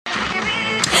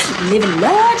living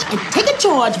large and taking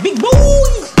charge, big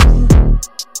boys.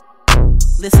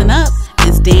 Listen up,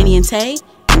 it's Danny and Tay,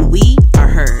 and we are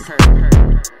heard.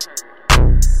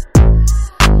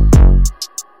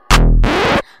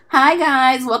 Hi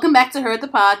guys, welcome back to Heard the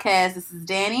Podcast. This is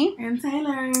Danny. And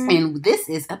Taylor. And this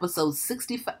is episode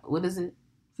 65. What is it?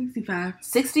 65.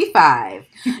 65.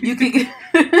 You can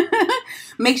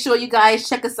make sure you guys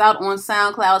check us out on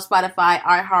SoundCloud, Spotify,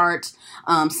 iHeart,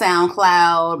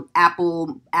 SoundCloud,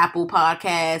 Apple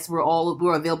Podcasts.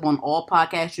 We're available on all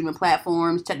podcast streaming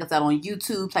platforms. Check us out on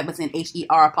YouTube. Type us in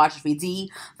HER_D,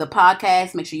 the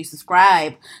podcast. Make sure you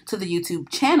subscribe to the YouTube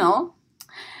channel.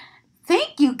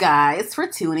 Thank you guys for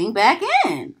tuning back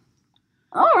in.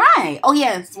 All right. Oh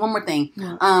yes, one more thing.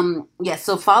 Yeah.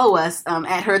 So follow us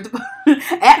at Heard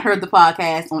the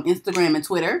Podcast on Instagram and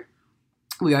Twitter.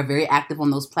 We are very active on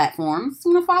those platforms.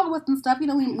 Follow us and stuff.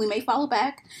 We may follow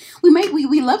back. We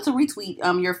love to retweet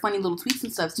your funny little tweets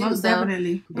and stuff too. Most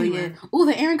definitely. But yeah. Ooh,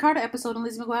 the Aaron Carter episode on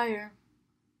Lizzie McGuire.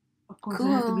 Of course,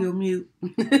 cool. I have to be on mute.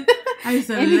 I used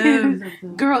to love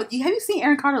that. Girl, have you seen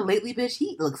Aaron Carter lately, bitch?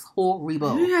 He looks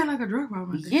horrible. He had like a drug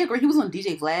problem. Yeah, girl. He was on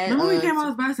DJ Vlad. Remember when he came out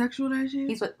as bisexual that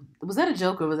shit? Was that a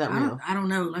joke or was that real? I don't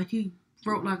know. Like he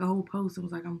wrote like a whole post and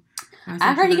was like, I'm bisexual.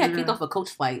 I heard he got kicked off a coach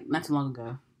flight not too long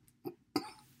ago.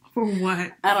 For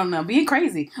what? I don't know. Being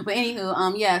crazy. But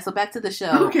anywho, yeah, so back to the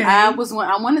show. Okay. I was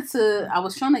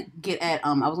trying to get at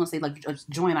I was gonna say like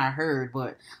join our herd,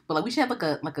 but like we should have like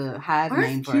a hive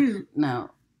name for cute. No.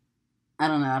 I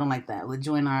don't know. I don't like that. Like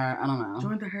join our I don't know.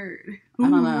 Join the herd. I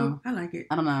don't know. I like it.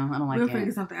 I don't know. I don't like it. We'll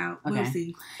figure something out. Okay. We'll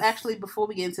see. Actually, before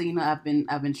we get into, I've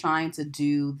been trying to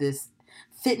do this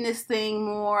fitness thing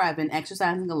more. I've been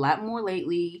exercising a lot more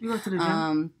lately. You go to the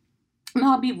gym?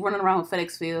 No, I'll be running around with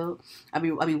FedEx Field. I'll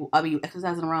be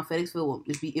exercising around FedEx Field.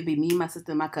 It'd be me, my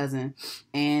sister, and my cousin.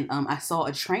 And I saw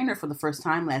a trainer for the first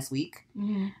time last week.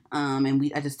 Mm-hmm.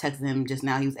 And I just texted him just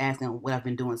now. He was asking what I've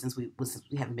been doing since we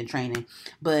haven't been training.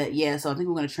 But yeah, so I think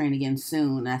we're going to train again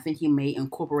soon. And I think he may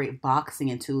incorporate boxing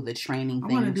into the training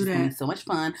thing. I want to do that. It's so much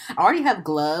fun. I already have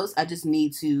gloves. I already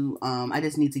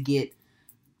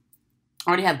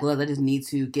have gloves. I just need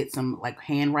to get some like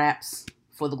hand wraps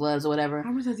for the gloves or whatever. How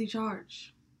much does he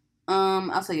charge?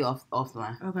 I'll tell you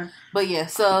offline. Okay. But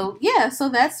so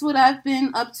that's what I've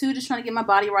been up to, just trying to get my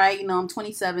body right. I'm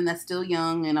 27, that's still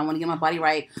young, and I want to get my body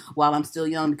right while I'm still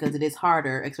young because it is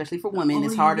harder, especially for women.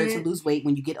 It's harder to lose weight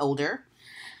when you get older.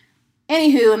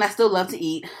 Anywho, and I still love to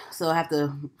eat, so I have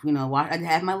to, I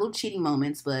have my little cheating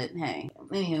moments, but hey.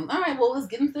 Anywho, all right, well, let's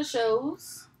get into the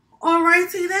shows.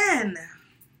 Alrighty then.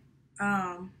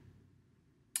 All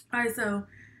right, so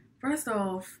first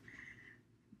off,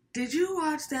 did you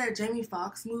watch that Jamie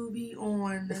Foxx movie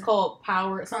on... It's called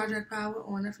Power. Project Power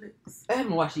on Netflix? I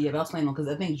haven't watched it yet, but I was planning on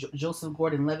because I think Joseph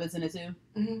Gordon-Levitt's in it too.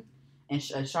 Mm-hmm. And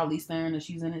Charlize Theron,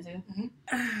 she's in it too. Mm-hmm.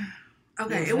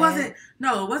 Okay, it wasn't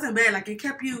bad. Like, it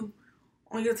kept you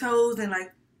on your toes and I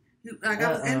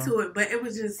was into it, but it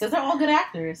was just... Because they're all good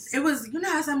actors. It was,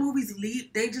 how some movies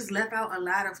they just left out a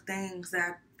lot of things that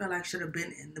I felt like should have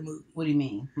been in the movie. What do you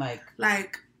mean?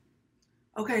 Like...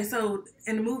 Okay, so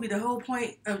in the movie, the whole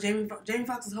point of Jamie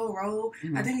Foxx's whole role,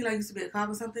 mm-hmm. I think he used to be a cop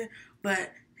or something,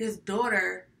 but his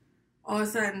daughter all of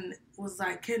a sudden was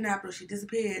kidnapped or she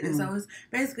disappeared, mm-hmm. and so it's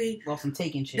basically some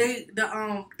taking shit.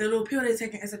 The little pill they're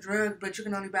taking is a drug, but you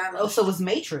can only buy it. So it's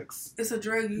Matrix. It's a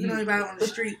drug you can only buy it on the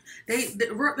street. Let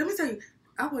me tell you,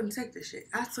 I wouldn't take this shit.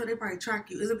 I swear they probably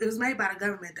track you. It was made by the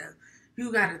government though.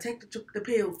 You gotta take the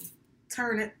pill.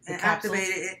 Turn it and activate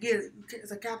it.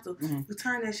 It's a capsule. Mm-hmm. You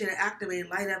turn that shit and activate it,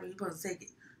 light up, and you're supposed to take it.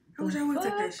 I wish I would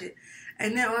take that shit.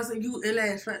 And then also,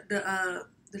 the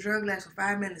drug lasts for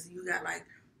 5 minutes, and you got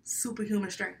superhuman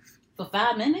strength. For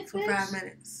 5 minutes? For 5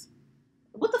 minutes.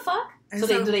 What the fuck? And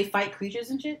so do they fight creatures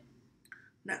and shit?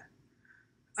 No.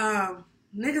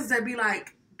 Niggas that be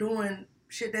doing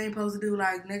shit they ain't supposed to do,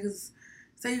 niggas,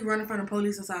 say you running from the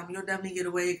police or something, you'll definitely get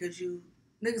away because you.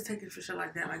 Niggas take it for shit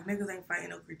like that. Niggas ain't fighting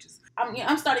no creatures.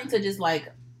 I'm starting to just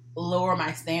lower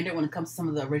my standard when it comes to some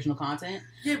of the original content.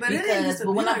 Yeah, but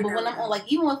when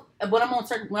I'm on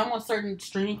certain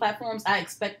streaming platforms, I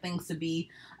expect things to be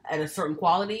at a certain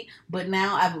quality. But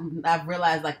now I've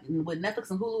realized with Netflix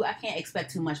and Hulu, I can't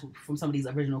expect too much from some of these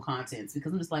original contents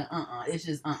because I'm just it's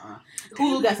just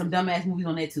Hulu got some dumbass movies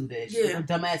on there too, bitch. Yeah, some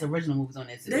dumbass original movies on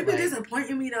there too. They've been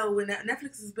disappointing me though when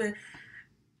Netflix has been.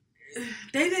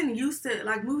 They didn't used to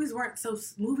movies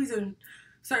and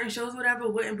certain shows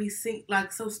whatever wouldn't be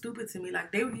so stupid to me.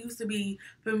 They used to be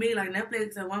for me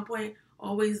Netflix at one point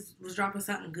always was dropping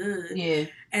something good. Yeah.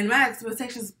 And my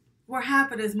expectations were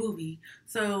half of this movie.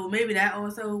 So maybe that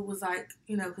also was like,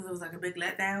 because it was like a big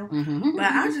letdown. Mm-hmm.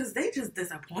 But they just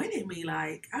disappointed me.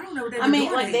 Like, I don't know what they were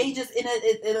doing. Like they just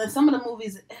in some of the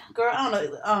movies, girl, I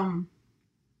don't know.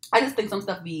 I just think some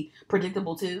stuff be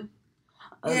predictable too.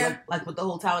 Yeah. Like with the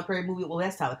whole Tyler Perry movie. Well,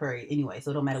 that's Tyler Perry anyway, so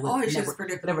it don't matter what network,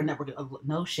 whatever network.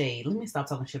 No shade. Let me stop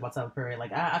talking shit about Tyler Perry.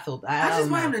 Like I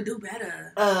just want him to do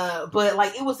better. But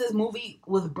like it was this movie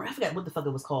with I forgot what the fuck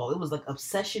it was called. It was like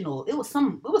Obsessional. It was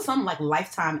some like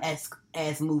Lifetime-esque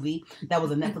ass movie that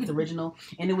was a Netflix original,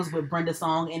 and it was with Brenda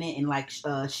Song in it, and like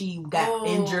she got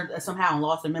injured somehow and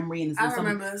lost her memory, and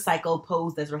some psycho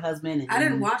posed as her husband. And, I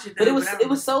didn't watch it, though, but it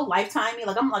was so Lifetime-y.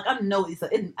 Like I know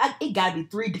it got to be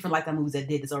 3 different Lifetime movies that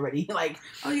did this already. Like,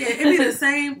 oh yeah, it'd be the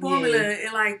same formula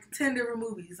in like 10 different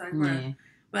movies. Like, bro.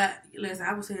 But listen,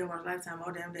 I was here and watch Lifetime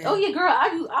all damn day. Oh yeah, girl,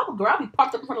 I'll be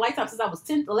parked up in front of Lifetime since I was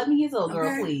 10, 11 years old.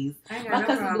 Girl, please. My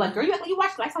cousin would be like, girl, you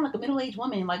watch Lifetime like a middle-aged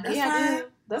woman. Like, that's fine. I do.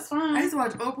 That's fine. I used to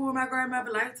watch Oprah with my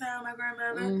grandmother, Lifetime, my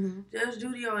grandmother, Judge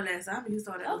Judy, all that. So I'm used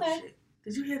to all that other shit.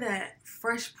 Did you hear that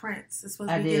Fresh Prince is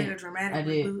supposed to be getting a dramatic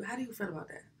reboot? How do you feel about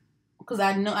that? Because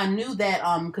I knew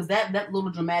that because that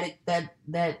little dramatic that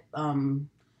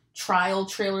trial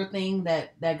trailer thing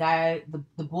that guy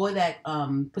the boy that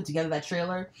put together that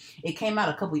trailer, it came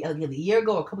out a year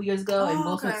ago or a couple years ago, and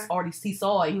Will Smith already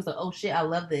saw it. He was like, oh shit, I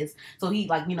love this. So he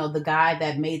like the guy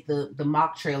that made the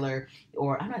mock trailer,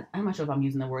 or I'm not sure if I'm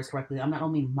using the words correctly. I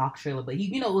don't mean mock trailer, but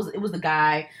he it was the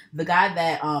guy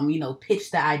that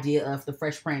pitched the idea of the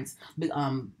Fresh Prince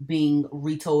being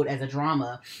retold as a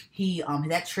drama. He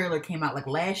that trailer came out like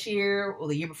last year or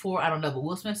the year before, I don't know, but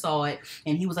Will Smith saw it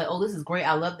and he was like, oh, this is great,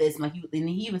 I love this, and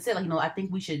he even said like, I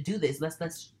think we should do this.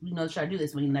 Let's try to do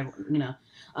this. When you never,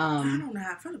 I don't know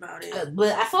how I feel about it.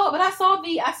 But I saw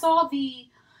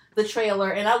the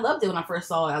trailer and I loved it when I first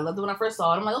saw it. I'm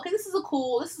like, okay, this is a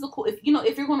cool. If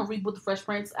you're going to reboot the Fresh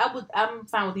Prince, I'm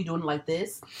fine with you doing it like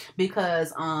this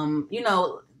because reboot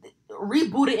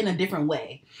it in a different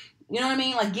way. You know what I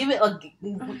mean? Like, give it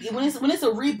when it's a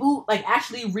reboot, like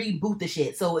actually reboot the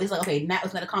shit. So it's like, okay, now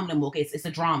it's not a comedy movie. Okay, it's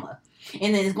a drama,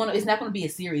 and then it's not going to be a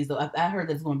series though. I heard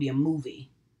that it's going to be a movie.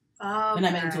 Oh, and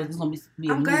I meant it's going to be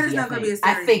a movie. I'm glad it's not going to be a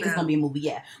series. I think it's going to be a movie,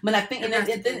 yeah. But I think, the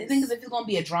thing is, if it's going to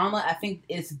be a drama, I think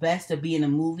it's best to be in a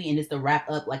movie and just to wrap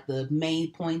up like the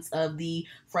main points of the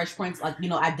Fresh Prince. Like,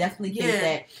 I definitely think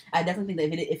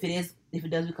that if it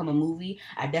does become a movie,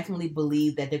 I definitely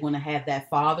believe that they're going to have that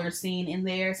father scene in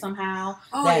there somehow.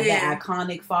 That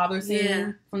iconic father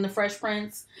scene from the Fresh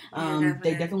Prince.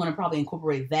 They definitely want to probably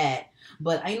incorporate that.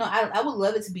 But I would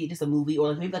love it to be just a movie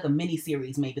or maybe like a mini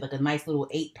series, maybe like a nice little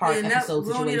 8-part episode situation.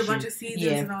 We don't need a bunch of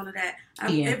seasons and all of that.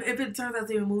 If it turns out to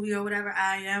be a movie or whatever,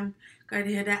 I am going to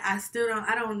hear that.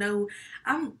 I don't know.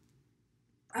 I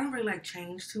don't really like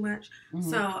change too much,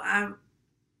 so I'm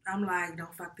like,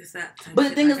 don't fuck this up. But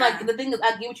the thing is, I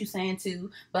get what you're saying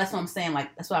too. But that's what I'm saying.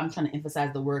 Like, that's why I'm trying to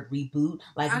emphasize the word reboot.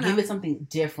 Like, give it something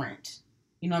different.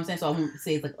 You know what I'm saying? So I won't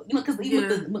say it's like, because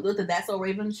even with the That's So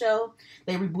Raven show,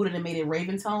 they rebooted and made it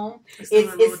Raven's Home.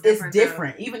 It's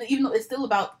different. Even though it's still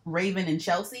about Raven and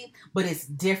Chelsea, but it's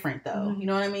different though. Mm-hmm. You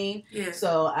know what I mean? Yeah.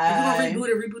 So if you're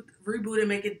gonna reboot it,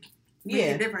 make it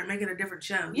different, make it a different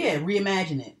show. Yeah,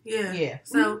 reimagine it. Yeah. Yeah.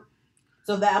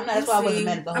 So that's why I wasn't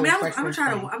mad at the whole Fresh Prince thing.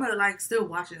 I'm gonna like still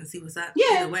watch it and see what's up.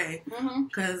 Yeah. Either way,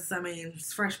 because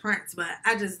it's Fresh Prince, but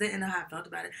I just didn't know how I felt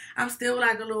about it. I'm still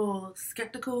like a little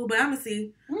skeptical, but I'm gonna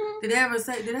see. Mm-hmm. Did they ever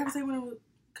say when it would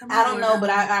come out? I don't know, but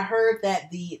I heard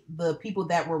that the people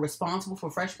that were responsible for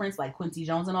Fresh Prince, like Quincy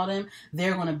Jones and all them,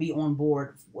 they're gonna be on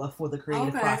board for the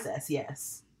creative process.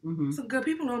 Yes. Mm-hmm. Some good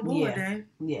people on board, then.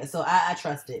 Yeah, so I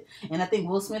trust it, and I think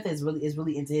Will Smith is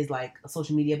really into his like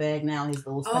social media bag now. His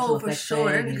little special effects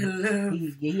bag.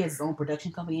 He has his own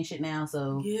production company and shit now.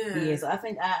 So so I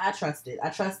think I trust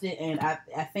it. and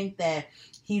I think that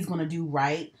he's gonna do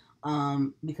right.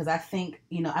 Because I think,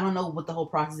 I don't know what the whole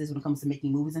process is when it comes to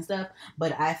making movies and stuff,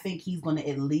 but I think he's going to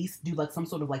at least do like some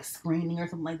sort of like screening or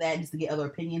something like that just to get other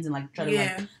opinions and like try to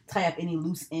like tie up any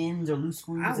loose ends or loose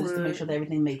screws just to make sure that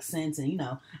everything makes sense. And,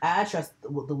 I trust the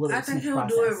Will Smith process. I think he'll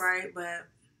do it right, but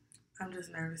I'm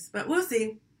just nervous. But we'll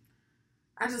see.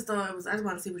 I just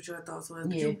want to see what your thoughts were.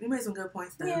 You made some good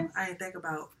points though. Yeah. I didn't think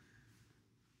about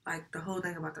like the whole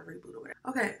thing about the reboot or whatever.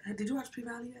 Okay, did you watch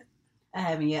P-Valley yet? I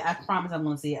haven't yet. I promise I'm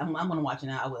going to see it. I'm going to watch it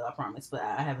now. I will. I promise. But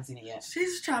I haven't seen it yet.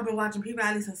 She's just been watching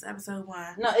P-Valley since episode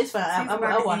 1. No, it's fine.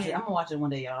 I'll watch it. I'm going to watch it one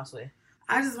day, y'all. I swear.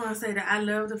 I just want to say that I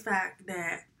love the fact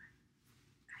that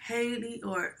Haley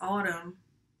or Autumn,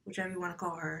 whichever you want to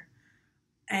call her,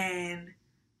 and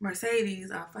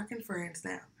Mercedes are fucking friends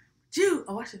now. Jude.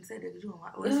 Oh, I shouldn't say that because you don't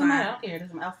watch. It doesn't matter. I don't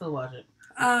care. I'll still watch it.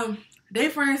 They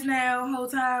friends now. Whole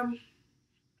time.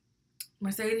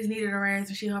 Mercedes needed her ass,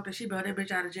 and she hoped that she bailed that bitch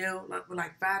out of jail with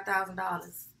like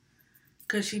 $5,000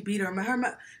 because she beat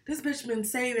her. This bitch been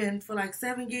saving for like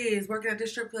 7 years, working at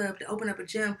this strip club to open up a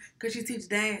gym because she teaches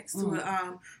dance to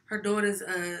her daughter's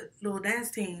little dance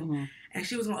team, and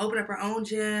she was gonna open up her own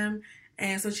gym,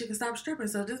 and so she can stop stripping.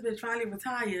 So this bitch finally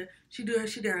retired. She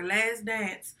did her last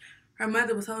dance. Her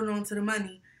mother was holding on to the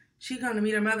money. She come to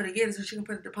meet her mother to get it so she can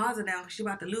put a deposit down because she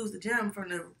about to lose the gym from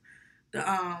the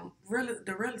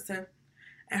realtor.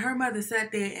 And her mother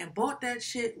sat there and bought that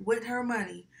shit with her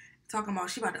money, talking about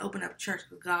she about to open up a church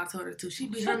because God told her to. She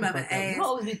beat her mother ass. You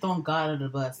always be throwing God under the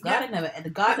bus. God never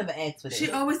asked for this. She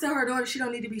always tell her daughter she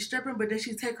don't need to be stripping, but then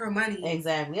she take her money.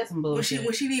 Exactly, that's some bullshit.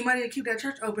 When she need money to keep that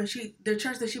church open, the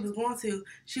church that she was going to,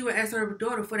 she would ask her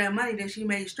daughter for that money that she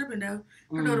made stripping though.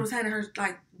 Her daughter was handing her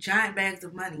like giant bags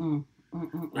of money.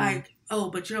 Like, oh,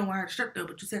 but you don't want her to strip though,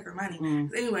 but you take her money.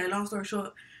 Anyway, long story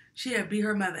short, she had beat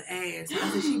her mother ass. I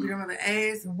said she beat her mother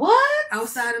ass. What?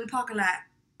 Outside in the parking lot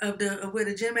of where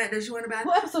the gym at that she went about.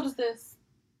 What episode is this?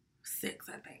 6,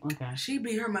 I think. Okay. She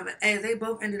beat her mother ass. They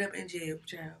both ended up in jail,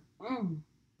 child.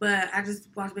 But I just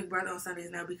watch Big Brother on Sundays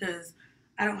now because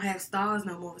I don't have Stars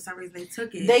no more. For some reason, they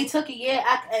took it. Yeah.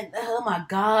 Oh my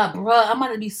God, bro, I'm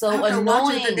gonna be so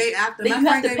annoying. The day after. That you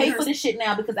have to pay for this shit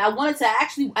now because I wanted to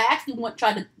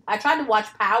I tried to watch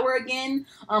Power again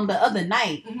the other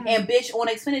night and bitch on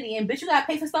Xfinity and bitch you gotta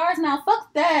pay for Stars now.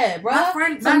 Fuck that, bro.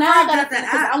 So now I gotta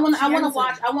because I wanna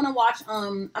watch.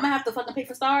 I'm gonna have to fucking pay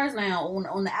for Stars now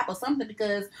on the app or something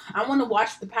because I want to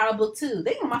watch the Power Book 2.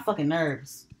 They get on my fucking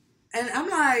nerves. And I'm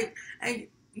like, and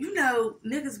you know,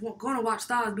 niggas going to watch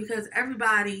Stars because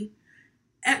everybody's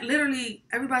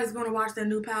going to watch that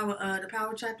new Power, the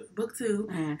Power chapter book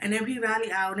 2, and then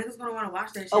P-Valley out. Niggas going to want to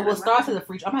watch that shit. Oh, well, Stars is a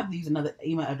free. I'm going to have to use another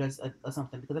email address or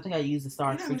something because I think I used the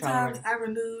Stars free trial already. I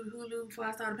renewed Hulu before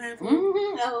I started paying for it.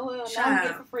 Oh, well, now I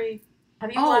get it for free.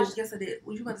 Have you watched? Yes, I did.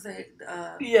 What you about to say?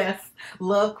 Yes.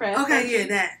 Lovecraft. Okay, yeah,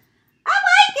 that. I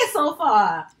like it so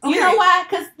far. Okay. You know why?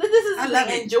 Because this is the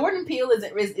thing. And Jordan Peele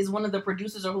is one of the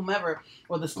producers or whomever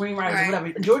or the screenwriters or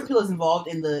whatever. Jordan Peele is involved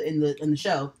in the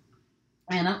show,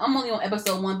 and I'm only on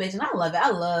episode 1, bitch, and I love it.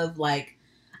 I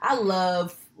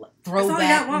love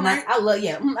throwback. I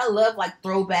love like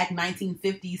throwback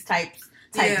 1950s type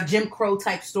Jim Crow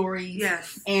type stories.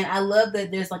 Yes. And I love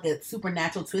that there's like a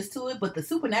supernatural twist to it, but the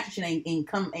supernatural shit ain't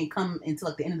come until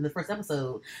like the end of the first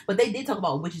episode. But they did talk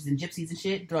about witches and gypsies and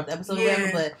shit throughout the episode or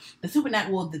whatever. But the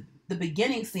supernatural, the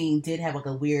beginning scene did have like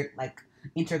a weird like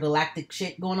intergalactic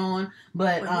shit going on.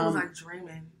 But it was like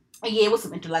dreaming. Yeah, it was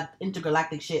some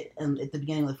intergalactic shit at the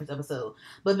beginning of the first episode.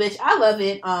 But bitch, I love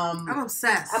it. I'm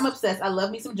obsessed. I love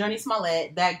me some Journey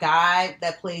Smollett. That guy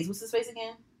that plays, what's his face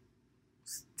again?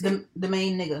 The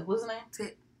main nigga. What's his name?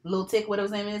 Tick. Lil Tick, whatever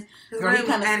his name is. His name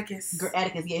was Atticus.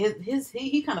 Atticus, yeah.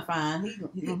 He kind of fine.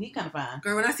 He kind of fine.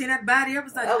 Girl, when I seen that body, I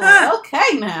was like,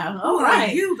 okay now. All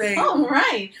right. You, baby. All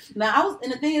right. Now,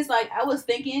 and the thing is, like, I was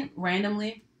thinking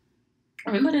randomly,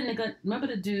 remember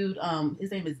the dude, his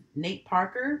name is Nate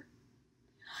Parker?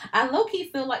 I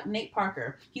low-key feel like Nate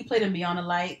Parker. He played in Beyond the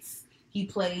Lights. He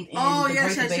played in The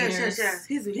Great Debaters. Yes.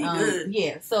 He's good.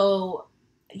 Yeah, so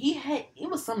it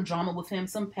was some drama with him,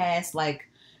 some past like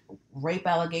rape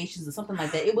allegations or something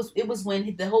like that. It was when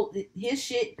his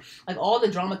shit, like all the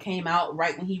drama came out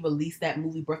right when he released that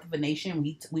movie Birth of a Nation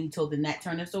when he told the Nat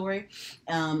Turner story.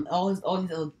 All these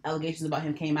allegations about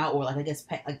him came out, or like I guess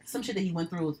like some shit that he went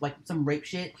through was like some rape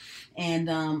shit.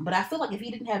 And but I feel like if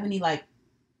he didn't have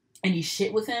any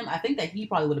shit with him, I think that he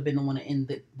probably would have been the one to end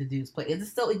the dude's play. Is it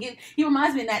still again? He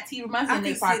reminds me of Nat T. He reminds me of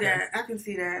Nate Parker. I can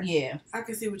see that. Yeah, I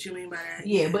can see what you mean by that.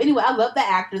 Yeah, but anyway, I love the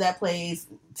actor that plays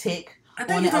Tick. I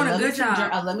think he's doing a good job.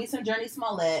 I love me some Journey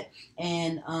Smollett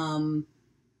and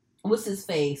what's his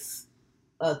face?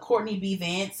 Courtney B.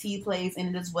 Vance. He plays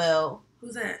in it as well.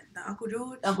 Who's that? The Uncle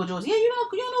George. Uncle George. Yeah, you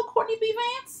know Courtney B.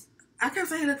 Vance. I kept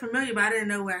saying he looked familiar, but I didn't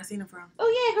know where I seen him from. Oh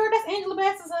yeah, girl, that's Angela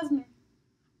Bassett's husband.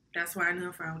 That's where I knew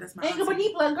him from. That's my. But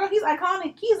he's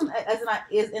iconic. He's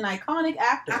an iconic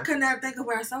actor. I couldn't ever think of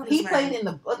where I saw this. He played in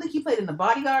The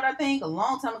Bodyguard. I think a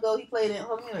long time ago. He played in.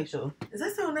 Let me make sure. Is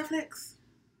that still on Netflix?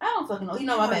 I don't fucking know. You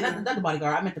know, my bad. Not The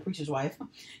Bodyguard. I meant The Preacher's Wife.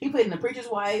 He played in The Preacher's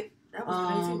Wife. That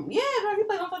was crazy. Yeah, girl, he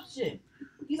played all sorts of shit.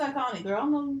 He's iconic, girl.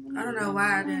 I don't know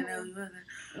why I didn't know he wasn't.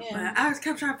 Yeah. But I just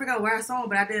kept trying to figure out where I saw him,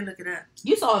 but I didn't look it up.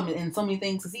 You saw him in so many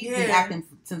things because he's been acting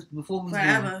since before we was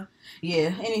forever.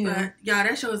 Yeah. Anyway, but y'all,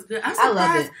 that show is good. I'm surprised.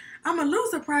 I love it. I'm a little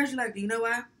surprised you like it. You know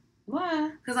why? Why?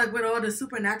 Because like with all the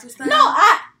supernatural stuff. No,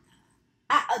 I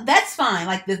that's fine.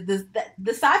 Like the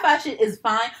sci-fi shit is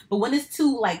fine, but when it's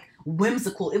too like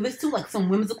whimsical. If it's too like some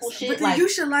whimsical shit, but then like you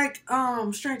should like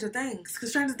Stranger Things, because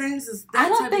Stranger Things is that I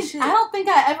don't type think of shit. I don't think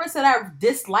I ever said I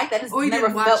disliked. I just Or you never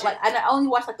didn't watch felt it. like I only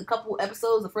watched like the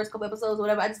first couple episodes or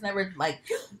whatever. I just never like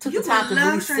took You the time would to love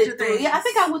really Stranger sit through it. Yeah, I Things.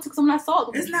 think I would, because when I saw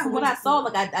it, It's not from what I saw,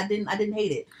 whimsical. like I didn't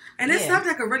hate it. And it's Yeah. stuff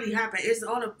that could really happen. It's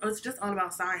just all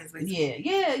about science, basically.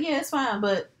 Yeah, it's fine.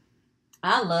 But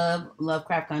I love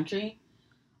Lovecraft Country.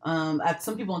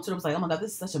 Some people on Twitter was like, "Oh my god,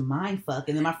 this is such a mind fuck,"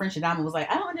 and then my friend Shadama was like,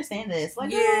 "I don't understand this."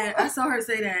 Like, Yeah, girl, I saw her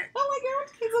say that. I'm like, girl,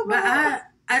 what the fuck But about?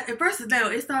 at first,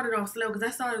 no, it started off slow because I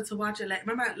started to watch it.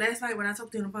 Remember last night when I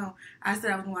talked to you on the phone, I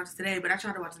said I was gonna watch it today, but I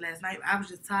tried to watch it last night. I was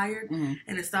just tired, Mhm.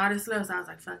 and it started slow, so I was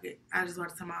like, "Fuck it, I just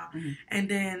watch it tomorrow." Mhm. And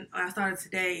then when I started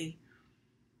today,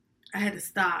 I had to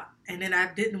stop, and then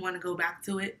I didn't want to go back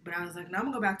to it, but I was like, "No, I'm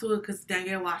gonna go back to it because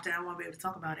Danielle watched it. I want to be able to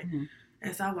talk about it." Mhm.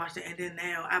 And so I watched it, and then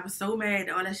now I was so mad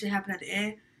that all that shit happened at the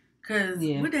end. Cause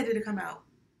Yeah. what day did it come out?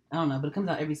 I don't know, but it comes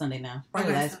out every Sunday now.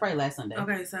 Probably last Sunday.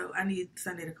 Okay, so I need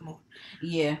Sunday to come on.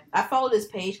 Yeah, I follow this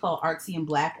page called Artsy and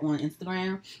Black on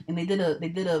Instagram, and they did a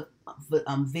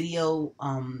video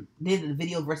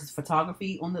versus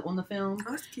photography on the film.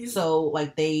 Oh, that's cute. So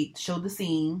like they showed the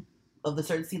scene of the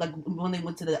certain scene, like when they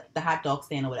went to the hot dog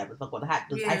stand or whatever, fuck, what the hot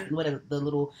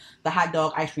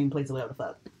dog ice cream place or whatever the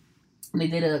fuck. And they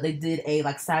did a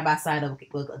like side by side of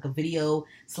like a video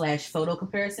 / photo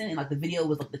comparison, and like the video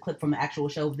was like the clip from the actual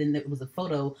show, but then it was a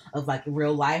photo of like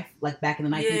real life, like back in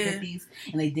the 1950s,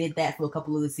 and they did that for a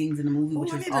couple of the scenes in the movie,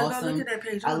 which was awesome. Look at that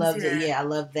page. I loved it. Yeah, I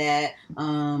love that.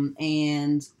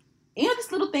 And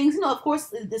just little things. Of course,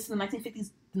 this is the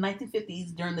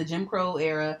 1950s during the Jim Crow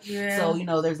era. Yeah.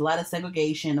 So, there's a lot of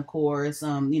segregation, of course.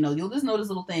 You'll just notice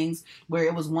little things where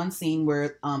it was one scene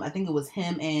where I think it was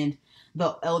him and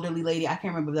the elderly lady. I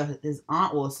can't remember if that was his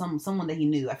aunt or someone that he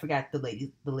knew. I forgot the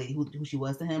lady who she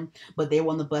was to him. But they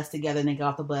were on the bus together, and they got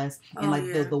off the bus, and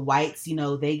the whites,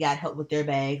 they got help with their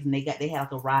bags, and they had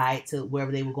like a ride to wherever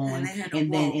they were going,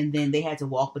 and then they had to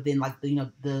walk. But then like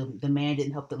the man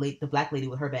didn't help the black lady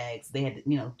with her bags. They had to,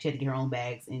 she had to get her own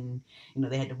bags, and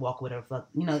they had to walk with her. Fuck,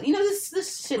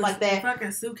 this shit like that.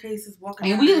 Fucking suitcases walking.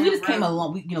 And we just came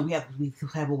along. We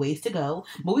have a ways to go,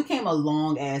 but we came a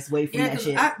long ass way from that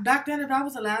shit. Back then, if I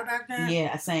was allowed back then,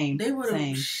 yeah, same. They would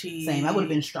have same. I would have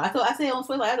been strung. I say on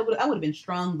Twitter, I would have been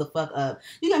strung the fuck up.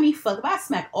 You got me fucked up. I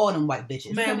smack all them white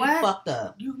bitches. Man, you got me fucked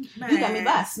up. You got me.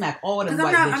 I smack all them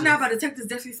white bitches. I'm not about to take this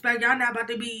disrespect. Y'all not about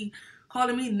to be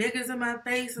calling me niggas in my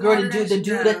face. And girl, all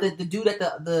the dude at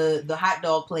the hot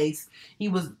dog place, he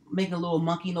was making little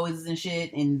monkey noises and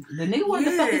shit, and the nigga wanted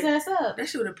to fuck his ass up. That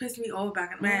shit would have pissed me off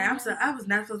back then. Man, I was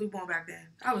not supposed to be born back then.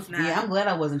 I was not. Yeah, I'm glad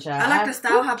I wasn't, child. I like the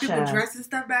style how people dress and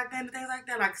stuff back then and things like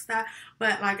that, like style.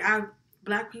 But like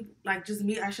black people, like just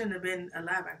me, I shouldn't have been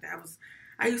alive back then.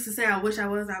 I used to say I wish I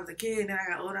was when I was a kid, and then I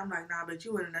got older. I'm like, nah, but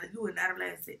you would not have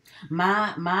lasted.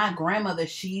 My grandmother,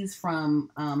 she's from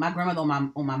my grandmother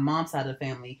on my mom's side of the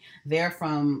family.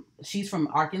 She's from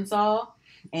Arkansas.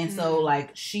 And so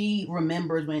like she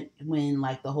remembers when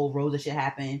like the whole Rosa shit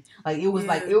happened. Like it was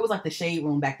like the shade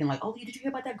room back then. Like, oh, did you hear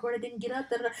about that girl that didn't get up?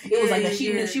 Da, da, da. It was like that.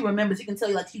 She remembers. She can tell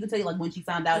you like when she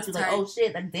found out. She's like, oh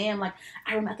shit, like damn, like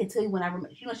I can tell you when I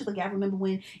remember. She's like, I remember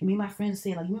when me and my friends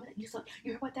said like, you remember that,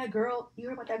 you heard about that girl? You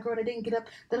heard about that girl that didn't get up?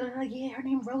 Da, da, da, yeah, her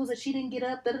name Rosa. She didn't get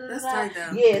up. Da, da, da, That's da. tight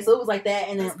though. Yeah, so it was like that.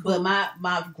 And then, cool. but my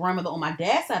grandmother on my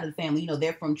dad's side of the family,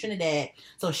 they're from Trinidad,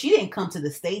 so she didn't come to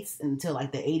the States until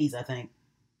like the 80s, I think.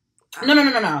 No.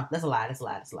 That's a lie.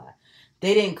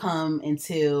 They didn't come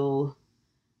until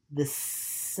the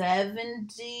 70s,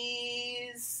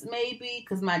 maybe,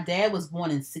 because my dad was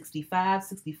born in 65,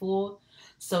 64.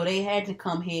 So they had to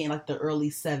come here in like the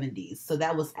early 70s. So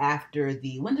that was after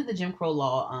when did the Jim Crow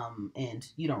law end?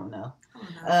 You don't know.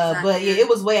 But yeah, it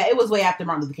was way after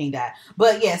Martin Luther King died.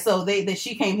 But yeah, so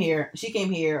she came here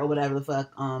or whatever the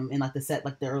fuck in like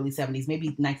the early 70s, maybe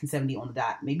 1970 on the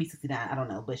dot, maybe 69, I don't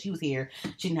know. But she was here.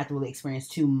 She didn't have to really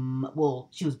experience she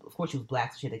was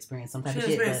black, so she had experienced some type of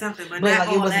shit. But like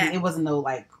it wasn't no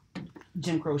like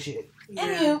Jim Crow shit. Yeah.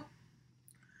 Anywho.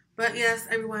 But yes,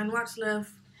 everyone, watch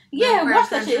Love. Yeah, watch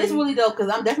that shit. It's really dope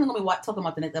because I'm definitely gonna be talking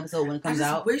about the next episode when it comes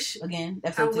out. Again,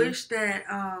 episode 2. I wish that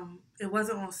it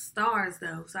wasn't on Stars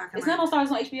though, so I can. It's not on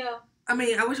Stars, on HBO. I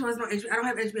mean, I wish it wasn't on HBO. I don't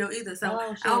have HBO either, so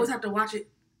I always have to watch it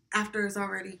after it's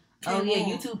already. Oh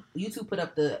yeah, YouTube put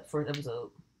up the first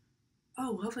episode.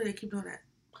 Oh, hopefully they keep doing that.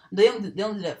 They only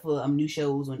do that for new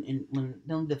shows when they only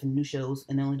do that for new shows,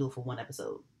 and they only do it for one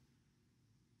episode.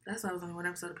 That's why I was only one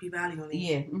episode of P-Valley on it.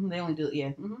 Yeah, they only do it.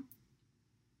 Yeah.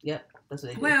 Yep, that's what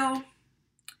they do. Well,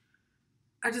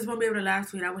 I just won't be able to live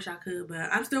tweet. I wish I could, but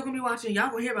I'm still gonna be watching. Y'all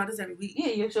gonna hear about this every week. Yeah,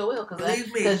 you sure will. Believe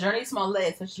me. Because Journey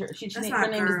Smollett, her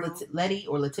name girl. is Letty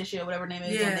or Letitia, whatever her name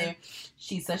is Yeah. on there.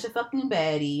 She's such a fucking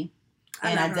baddie.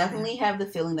 And I definitely have the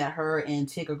feeling that her and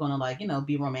Tick are gonna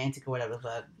be romantic or whatever the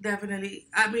fuck. Definitely.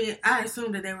 I mean, I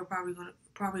assumed that they were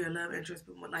probably a love interest,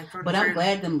 but I'm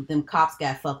glad them cops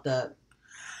got fucked up.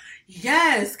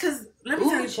 Yes, because let me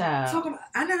tell you, child.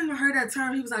 I never even heard that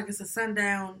term. He was like, it's a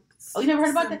sundown. Oh, you never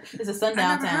heard about that? It's a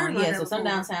sundown town. Yeah, so before.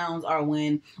 Sundown towns are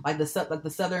when the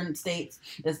southern states.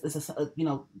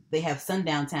 They have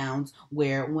sundown towns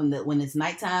where when it's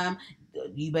nighttime,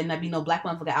 you better not be no black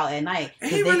motherfucker out at night.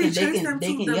 They can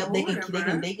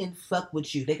fuck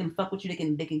with you. They can fuck with you. They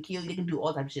can kill you. They can do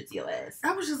all types of shit to your ass.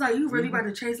 I was just like, you really about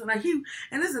to chase him? Like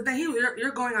and this is the thing.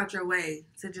 You're going out your way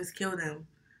to just kill them.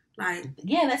 Like,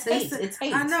 yeah, that's hate. It's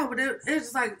hate. I know, but it's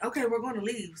just like, okay, we're going to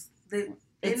leave. They're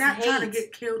not hate. trying to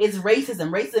get killed. It's racism.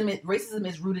 Racism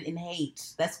is rooted in hate.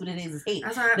 That's what it is. It's hate.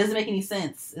 It doesn't make any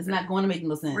sense. It's not going to make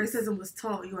no sense. Racism was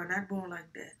taught. You are not born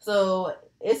like that. So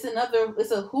it's a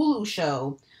Hulu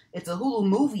show. It's a Hulu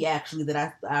movie actually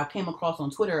that I came across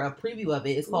on Twitter. A preview of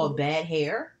it. It's called Bad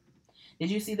Hair. Did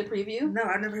you see the preview? No,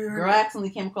 I never heard. Girl, I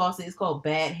accidentally came across it. It's called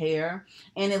Bad Hair,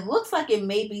 and it looks like it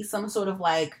may be some sort of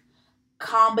like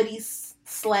comedy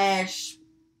slash,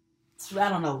 I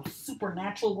don't know,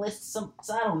 supernaturalist.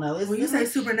 I don't know. When you say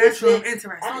supernatural, I'm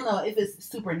interested. I don't know if it's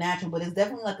supernatural, but it's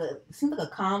definitely it seems like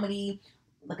a comedy,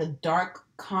 like a dark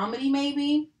comedy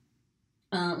maybe.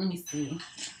 Let me see.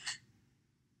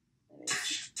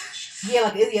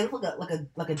 Yeah, it looks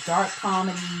like a dark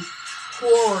comedy,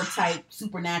 horror type,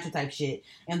 supernatural type shit.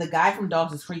 And the guy from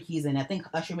Dawson's Creek, he's in. I think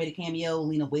Usher made a cameo.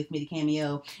 Lena Waithe made a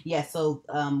cameo. Yeah. So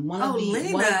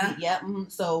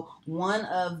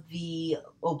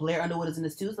Blair Underwood is in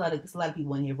this too. So there's a lot of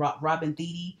people in here. Robin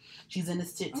Thede, she's in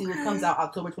this shit too. Okay. It comes out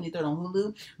October 23rd on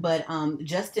Hulu. But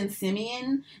Justin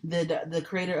Simien, the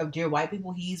creator of Dear White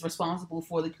People, he's responsible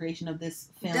for the creation of this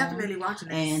film. Definitely watching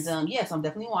this. And so I'm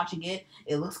definitely watching it.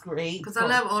 It looks great. Because I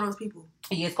love all those people.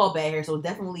 Yeah, it's called Bad Hair, so it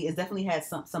definitely has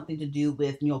something to do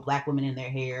with black women in their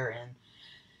hair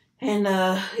and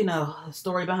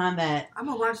story behind that. I'm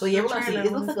gonna watch. But yeah, we're gonna see.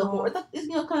 It looks like a horror. It's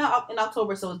coming out in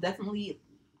October, so it definitely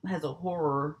has a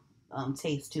horror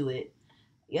taste to it.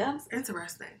 Yeah, it's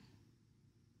interesting.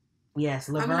 Yes,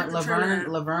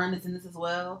 Laverne is in this as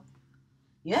well.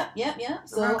 Yep.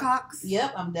 So Laverne Cox.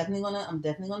 Yep, I'm definitely gonna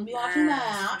be watching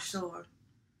that for sure.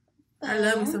 I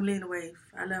love me some Lena Waithe.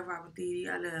 I love Robin Thede.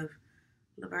 I love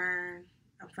Laverne.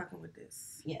 I'm fucking with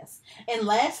this. Yes. And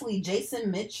lastly, Jason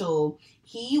Mitchell,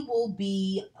 he will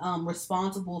be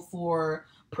responsible for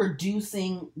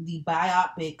producing the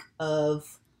biopic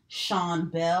of Sean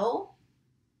Bell.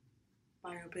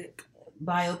 Biopic.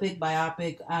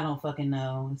 I don't fucking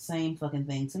know. Same fucking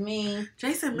thing to me.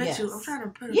 Jason Mitchell. Yes. I'm trying to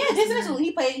put it. Yeah, Jason Mitchell.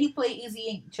 He played Easy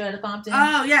in Cheddar Compton.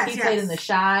 Oh yes, he played in The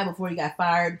Shy before he got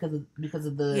fired because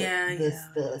of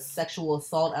the sexual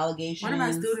assault allegations. One of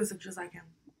my students look just like him.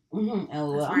 Mm-hmm.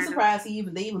 Well, I'm surprised they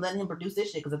even let him produce this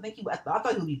shit because I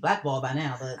thought he would be blackballed by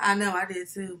now. But I know I did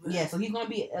too. But... Yeah, so he's going to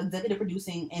be executive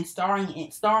producing and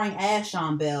starring as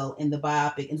Sean Bell in the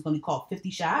biopic, and it's going to be called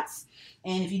 50 Shots.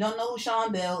 And if you don't know who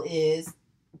Sean Bell is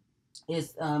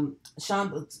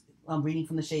Sean. I'm reading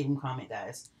from the Shade Room comment,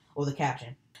 guys, or the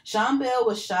caption. Sean Bell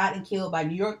was shot and killed by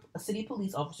New York City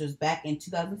police officers back in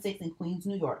 2006 in Queens,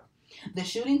 New York. The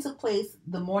shooting took place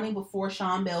the morning before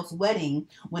Sean Bell's wedding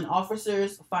when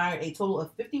officers fired a total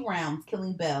of 50 rounds,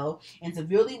 killing Bell and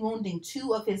severely wounding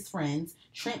two of his friends,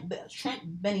 Trent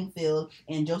Benningfield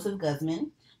and Joseph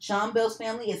Guzman. Sean Bell's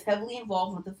family is heavily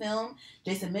involved with the film.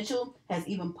 Jason Mitchell has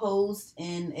even posed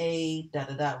in a ...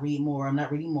 read more. I'm not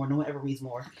reading more. No one ever reads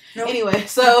more. Nope. Anyway,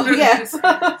 so yeah. So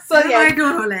yeah.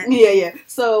 Doing all that. Yeah.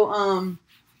 So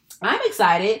I'm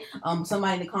excited.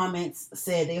 Somebody in the comments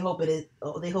said they hope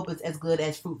it's as good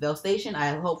as Fruitvale Station.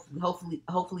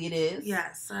 Hopefully it is.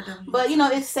 Yes, I don't. But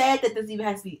it's sad that this even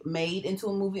has to be made into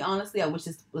a movie. Honestly, I wish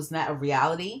this was not a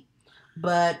reality.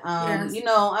 But yes.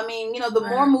 The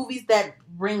more movies that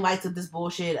bring light to this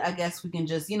bullshit, I guess we can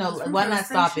just why not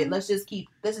stop it? Let's just keep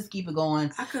it going.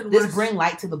 Just bring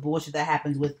light to the bullshit that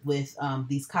happens with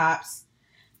these cops.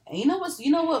 And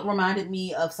you know what reminded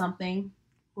me of something?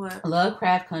 What?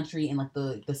 Lovecraft Country and like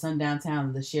the sundown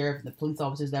town, the sheriff, and the police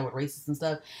officers that were racist and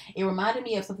stuff. It reminded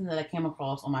me of something that I came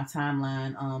across on my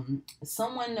timeline.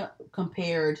 Someone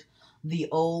compared the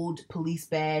old police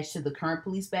badge to the current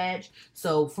police badge.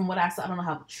 So from what I saw, I don't know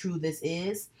how true this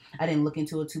is. I didn't look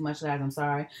into it too much, guys. I'm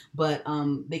sorry, but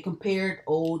they compared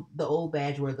the old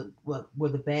badge where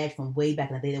the badge from way back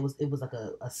in the day. It was like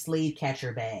a slave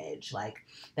catcher badge, like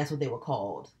that's what they were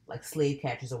called, like slave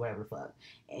catchers or whatever the fuck.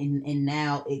 And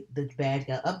now the badge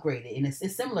got upgraded, and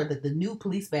it's similar. That the new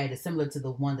police badge is similar to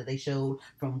the one that they showed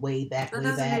from way back. That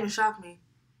doesn't even shock me.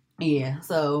 Yeah,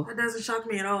 so that doesn't shock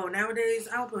me at all. Nowadays,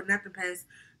 I don't put nothing past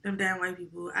them damn white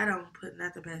people. I don't put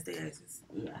nothing past their asses.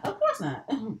 Yeah, of course not.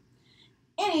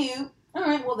 Anywho, all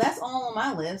right, well, that's all on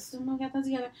my list. We got that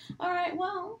together. All right,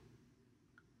 well,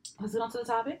 let's get on to the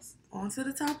topics. On to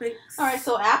the topics. All right,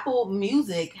 so Apple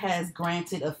Music has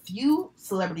granted a few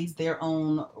celebrities their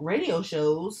own radio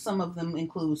shows. Some of them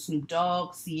include Snoop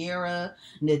Dogg, Sierra,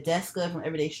 Nadeska from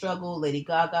Everyday Struggle, Lady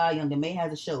Gaga, Young M.A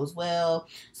has a show as well.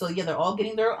 So yeah, they're all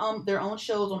getting their own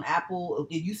shows on Apple.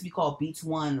 It used to be called Beats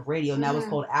One Radio, now it's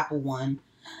called Apple One.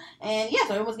 And yeah,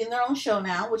 so everyone's getting their own show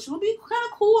now, which will be kind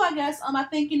of cool, I guess. I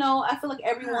think, I feel like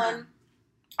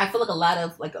I feel like a lot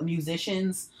of like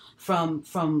musicians from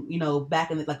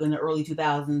back in the early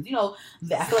 2000s,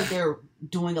 I feel like they're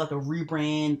doing like a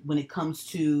rebrand when it comes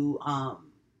to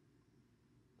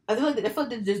I feel like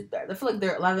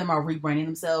a lot of them are rebranding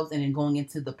themselves and then going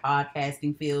into the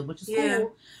podcasting field, which is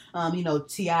cool.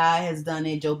 T.I. has done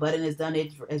it, Joe Budden has done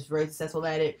it, is very successful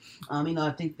at it.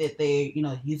 I think that they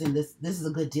using this is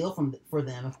a good deal for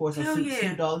them. Of course,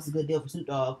 Snoop Dogg is a good deal for Snoop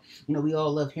Dogg. We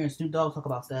all love hearing Snoop Dogg talk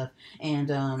about stuff. And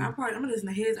I'm gonna listen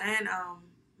to his and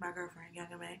my girlfriend Young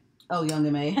M.A. Oh, Young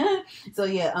M.A. So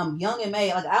yeah, Young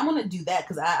M.A. Like I want to do that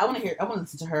because I want to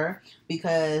listen to her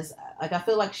because like I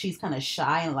feel like she's kind of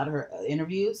shy in a lot of her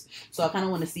interviews. So I kind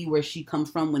of want to see where she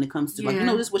comes from when it comes to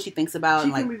just what she thinks about.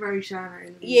 She can be very shy in her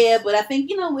interviews. Yeah, but I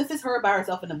think if it's her by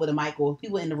herself with a mic or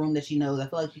people in the room that she knows, I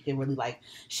feel like she can really like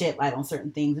shed light on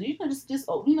certain things and we can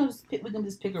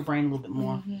just pick her brain a little bit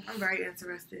more. Mm-hmm. I'm very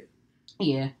interested.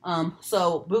 Yeah.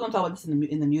 So we're gonna talk about this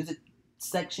in the music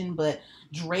section, but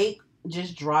Drake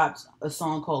just dropped a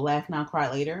song called Laugh Now,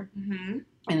 Cry Later. Mm-hmm.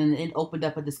 And then it opened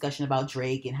up a discussion about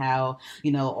Drake and how,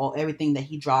 everything that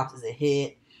he drops is a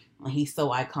hit. He's so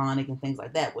iconic and things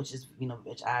like that, which is,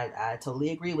 which I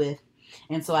totally agree with.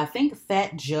 And so I think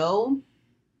Fat Joe,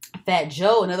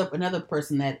 another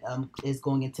person that is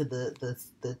going into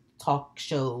the talk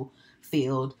show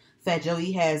field. Fat Joe,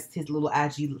 he has his little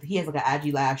he has like an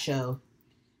IG live show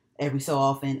every so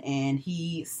often, and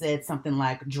he said something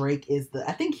like Drake is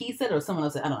I think he said, or someone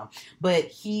else said, I don't know, but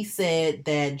he said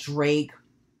that Drake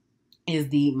is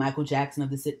the Michael Jackson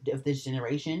of this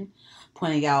generation,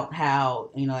 pointing out how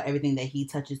everything that he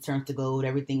touches turns to gold,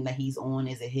 everything that he's on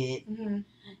is a hit. Mm-hmm.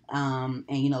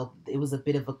 And it was a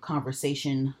bit of a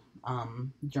conversation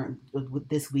during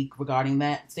this week regarding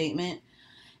that statement.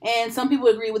 And some people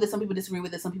agree with it, some people disagree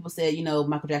with it. Some people said,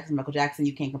 Michael Jackson,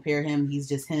 you can't compare him. He's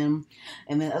just him.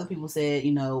 And then other people said,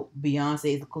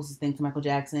 Beyonce is the closest thing to Michael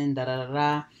Jackson,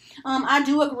 da-da-da-da. I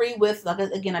do agree with,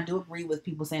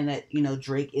 people saying that,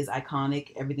 Drake is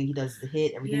iconic. Everything he does is a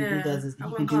hit. Everything he does is, he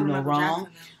can do no wrong.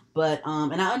 But,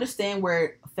 and I understand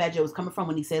where Fat Joe is coming from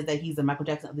when he says that he's the Michael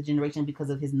Jackson of the generation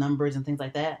because of his numbers and things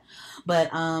like that.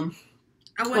 But,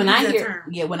 when I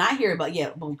hear about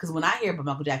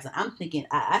Michael Jackson, I'm thinking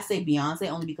I say Beyonce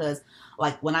only because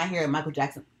like when I hear Michael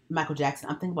Jackson, I'm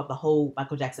thinking about the whole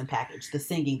Michael Jackson package, the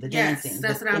singing, the dancing, the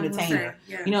entertainer.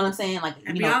 Yeah. You know what I'm saying? Like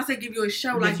Beyonce give you a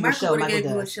show like Michael would give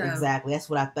you a show. Exactly. That's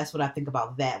what I think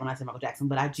about that when I say Michael Jackson.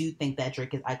 But I do think that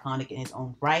Drake is iconic in his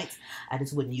own right. I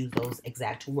just wouldn't use those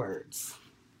exact words.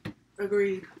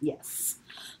 Agreed. Yes.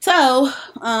 So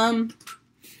I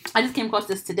just came across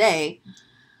this today.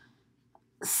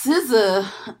 SZA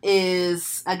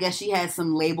is, I guess she has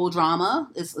some label drama.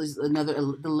 Is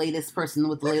the latest person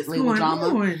with label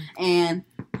drama. And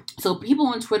so people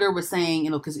on Twitter were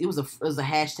saying, because it was a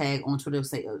hashtag on Twitter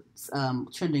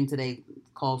trending today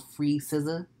called Free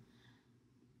SZA.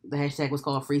 The hashtag was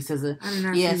called Free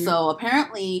SZA. Yeah, so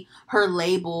apparently her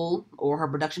label or her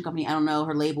production company, I don't know,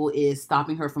 her label is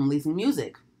stopping her from releasing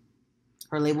music.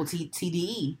 Her label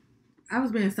TDE. I was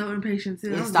being so impatient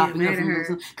too. It's stopping her from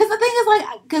losing. Because the thing is, like,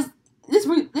 because this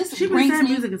she brings me.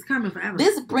 Music is coming forever.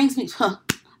 This brings me. I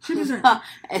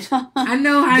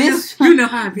know how you know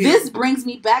how I feel. This brings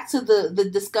me back to the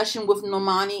discussion with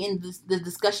Normani and the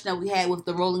discussion that we had with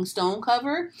the Rolling Stone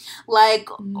cover. Like,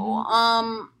 kind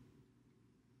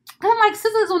of like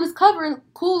SZA's on this cover,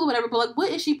 cool or whatever, but like, what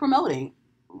is she promoting?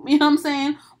 You know what I'm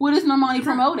saying? What is Normani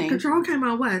promoting? Control came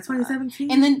out 2017?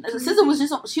 And then SZA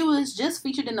was just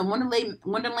featured in the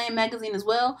Wonderland magazine as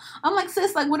well. I'm like,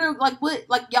 sis, like what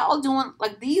y'all doing?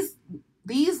 Like these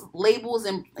these labels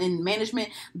and management,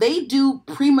 they do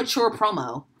premature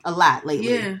promo a lot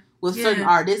lately with certain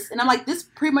artists. And I'm like, this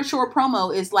premature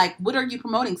promo is like, what are you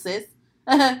promoting, sis?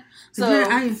 So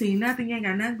I ain't seen nothing. You ain't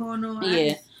got nothing going on.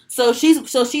 Yeah. So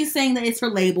she's saying that it's her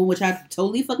label, which I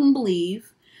totally fucking believe.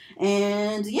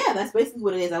 And yeah, that's basically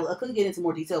what it is. I could get into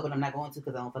more detail, but I'm not going to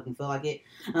because I don't fucking feel like it.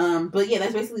 But yeah,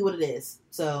 that's basically what it is.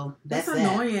 So that's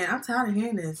annoying. I'm tired of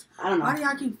hearing this. I don't know. Why do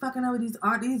y'all keep fucking over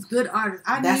these good artists?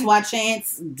 That's why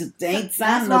Chance ain't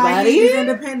signed nobody. He's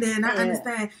independent. I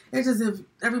understand. It's just if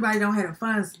everybody don't have the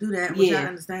funds to do that, which I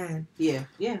understand. Yeah.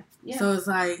 So it's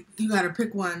like you got to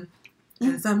pick one,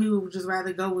 and some people would just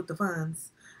rather go with the funds.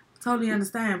 Totally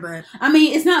understand, but I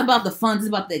mean, it's not about the funds; it's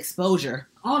about the exposure.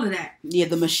 All of that. Yeah,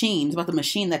 the machine. It's about the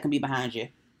machine that can be behind you.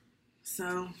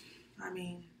 So, I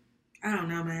mean, I don't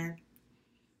know, man.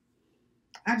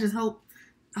 I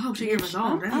hope she get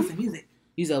resolved. I need some music.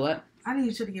 You said what? I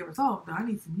need shit to get resolved, though. I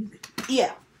need some music.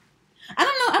 Yeah. I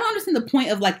don't know. I don't understand the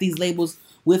point of like these labels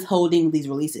withholding these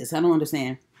releases. I don't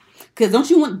understand. Because don't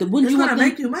you want? Wouldn't you want them to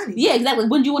make you money? Yeah, exactly.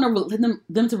 Wouldn't you want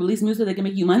them to release music so they can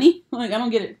make you money? Like, I don't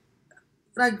get it.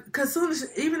 Like, because soon as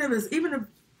even if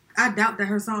I doubt that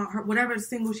her song, whatever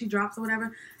single she drops or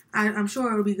whatever, I'm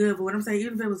sure it'll be good. But what I'm saying,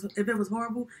 even if it was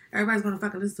horrible, everybody's gonna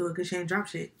fucking listen to it because she ain't drop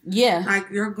shit. Yeah, like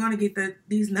you're gonna get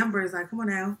these numbers. Like, come on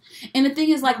now. And the thing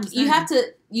is, like, you have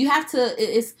to.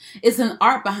 It's an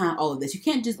art behind all of this. You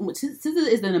can't just. SZA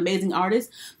is an amazing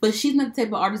artist, but she's not the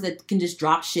type of artist that can just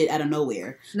drop shit out of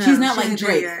nowhere. No, she's not like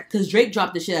Drake, because Drake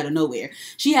dropped the shit out of nowhere.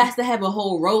 She has to have a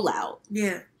whole rollout.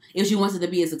 Yeah. If she wants it to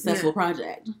be a successful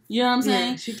project. You know what I'm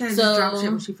saying? She can't just drop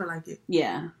shit when she feel like it.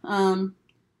 Yeah.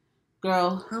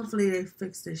 Girl. Hopefully they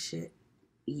fix this shit.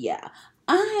 Yeah.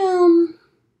 I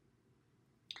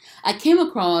came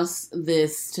across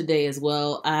this today as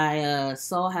well. I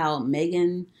saw how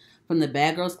Megan from the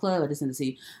Bad Girls Club, I just didn't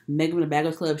see Megan from the Bad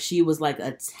Girls Club, she was like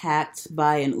attacked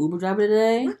by an Uber driver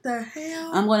today. What the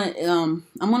hell? I'm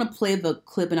gonna play the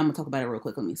clip and I'm gonna talk about it real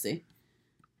quick. Let me see.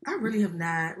 I really have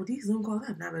not. With these Zoom calls, I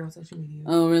have not been on social media.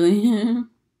 Oh, really?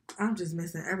 I'm just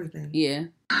missing everything. Yeah.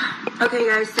 Okay,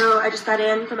 guys, so I just got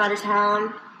in from out of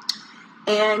town,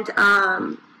 and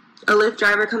a Lyft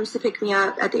driver comes to pick me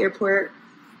up at the airport.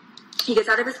 He gets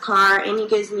out of his car, and he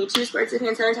gives me 2 squirts of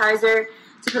hand sanitizer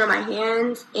to put on my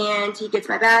hands, and he gets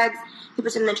my bags. He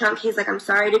puts them in the trunk. He's like, I'm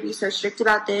sorry to be so strict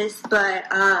about this, but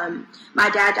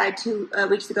my dad died 2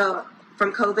 weeks ago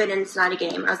from COVID, and it's not a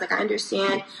game. I was like, I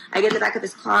understand. I get in the back of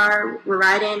his car. We're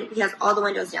riding. He has all the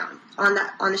windows down on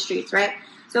the streets, right?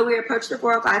 So we approach the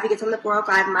 405. He gets on the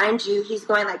 405. Mind you, he's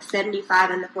going like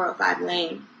 75 in the 405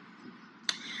 lane.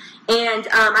 And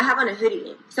I have on a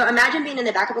hoodie. So imagine being in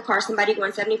the back of a car, somebody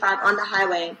going 75 on the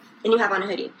highway, and you have on a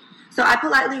hoodie. So I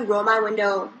politely roll my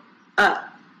window up.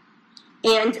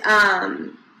 And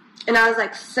I was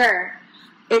like, sir,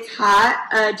 it's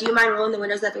hot. Do you mind rolling the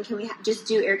windows up, and can we just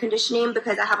do air conditioning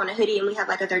because I have on a hoodie and we have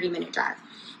like a 30-minute drive?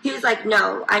 He was like,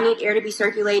 no, I need air to be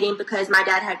circulating because my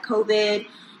dad had COVID,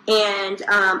 and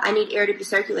I need air to be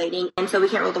circulating, and so we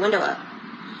can't roll the window up.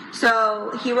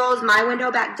 So he rolls my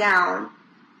window back down,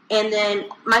 and then,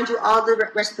 mind you, all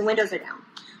the rest of the windows are down.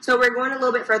 So we're going a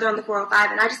little bit further on the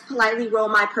 405, and I just politely roll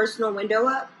my personal window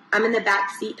up. I'm in the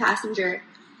back seat passenger,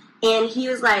 and he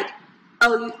was like,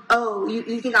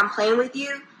 you think I'm playing with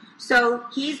you? So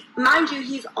he's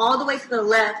all the way to the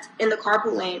left in the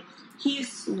carpool lane. He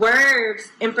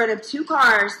swerves in front of 2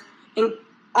 cars and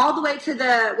all the way to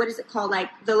the, what is it called? Like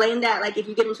the lane that, like, if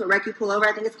you get into a wreck, you pull over.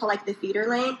 I think it's called like the feeder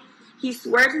lane. He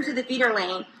swerves into the feeder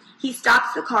lane. He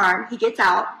stops the car. He gets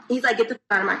out. He's like, get the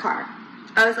out of my car.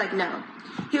 I was like, no.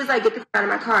 He was like, get the out of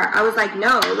my car. I was like,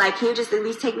 no. Like, can you just at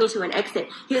least take me to an exit?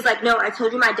 He was like, no, I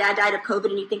told you my dad died of COVID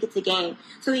and you think it's a game.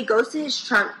 So he goes to his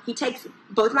trunk. He takes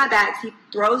both my bags. He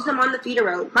throws them on the feeder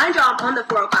road. Mind you, I'm on the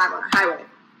 405 on a highway.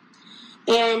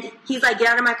 And he's like, get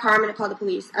out of my car. I'm going to call the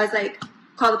police. I was like,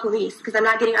 call the police because I'm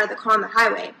not getting out of the car on the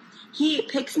highway. He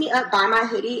picks me up by my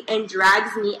hoodie and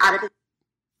drags me out of his.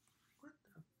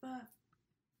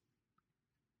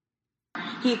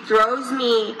 He throws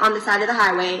me on the side of the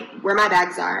highway where my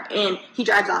bags are, and he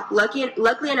drives off. Luckily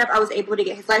enough, I was able to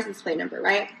get his license plate number,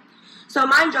 right? So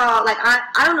mind y'all, like,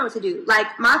 I don't know what to do. Like,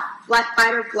 my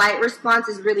fight or flight response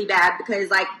is really bad because,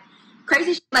 like,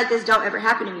 crazy shit like this don't ever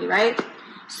happen to me, right?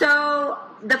 So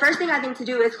the first thing I think to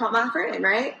do is call my friend,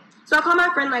 right? So I call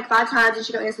my friend like 5 times, and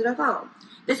she don't answer the phone.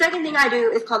 The second thing I do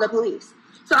is call the police.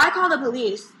 So I call the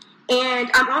police. And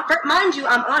mind you,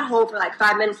 I'm on hold for like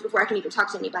 5 minutes before I can even talk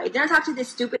to anybody. Then I talk to this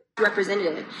stupid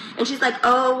representative, and she's like,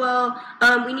 "Oh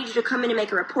well, we need you to come in and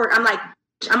make a report." I'm like,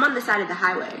 "I'm on the side of the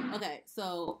highway." Okay,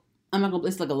 so I'm not gonna.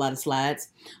 It's like a lot of slides,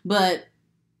 but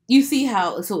you see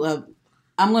how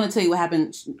I'm gonna tell you what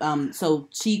happened. So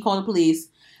she called the police.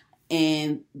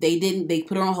 And they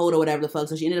put her on hold or whatever the fuck.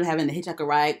 So she ended up having to hitchhike a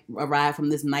ride from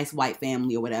this nice white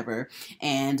family or whatever.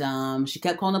 And she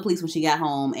kept calling the police when she got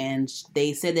home. And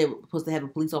they said they were supposed to have a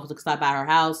police officer stop by her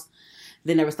house.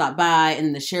 They never stopped by. And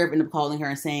then the sheriff ended up calling her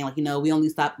and saying, like, we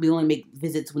only make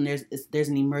visits when there's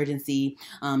an emergency.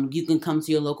 You can come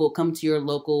to your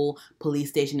local police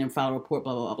station and file a report,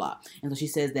 blah, blah, blah, blah. And so she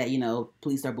says that,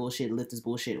 police are bullshit, Lyft is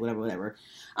bullshit, whatever.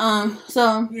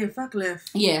 So yeah, fuck Lyft.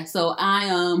 Yeah, so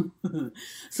I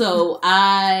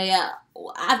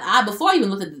before I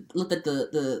even looked at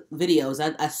the videos,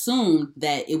 I assumed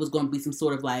that it was going to be some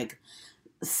sort of like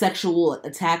sexual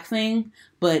attack thing,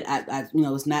 but I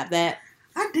it's not that.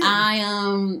 I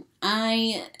didn't.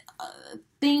 I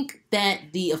think that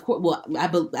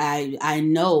I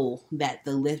know that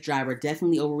the Lyft driver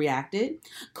definitely overreacted.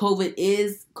 COVID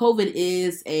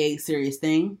is a serious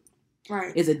thing.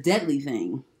 Right. It's a deadly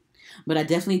thing. But I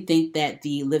definitely think that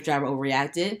the Lyft driver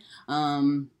overreacted.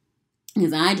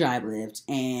 Because I drive Lyft,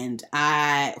 and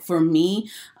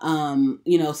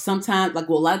sometimes, a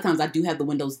lot of times I do have the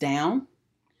windows down.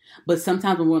 But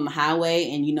sometimes when we're on the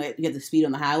highway and you have the speed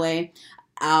on the highway,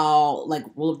 I'll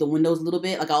roll up the windows a little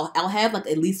bit. Like I'll have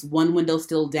at least one window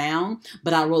still down,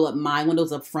 but I'll roll up my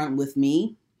windows up front with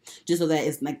me, just so that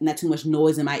it's not too much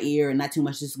noise in my ear and not too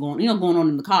much just going on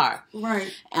in the car.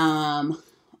 Right.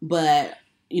 But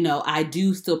I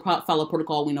do still follow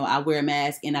protocol. I wear a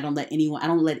mask and I don't let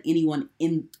anyone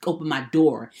open my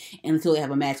door until they have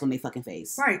a mask on their fucking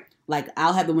face. Right. Like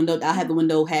I'll have the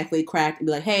window halfway cracked and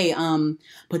be like, hey,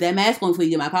 put that mask on before you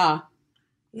get my car.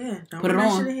 Yeah, don't put it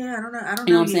on. Shit in here. I don't know.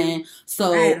 You know what I'm saying?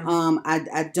 So,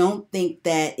 I don't think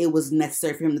that it was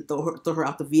necessary for him to throw her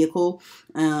out the vehicle.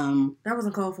 That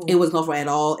wasn't called for. It wasn't called for at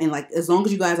all. And as long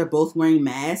as you guys are both wearing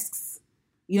masks,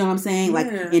 you know what I'm saying?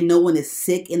 Yeah. And no one is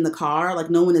sick in the car,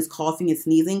 no one is coughing and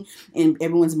sneezing, and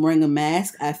everyone's wearing a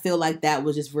mask. I feel like that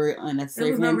was just very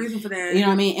unnecessary. There was no reason for that. You know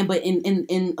what I mean? But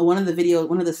in one of the videos,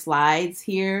 one of the slides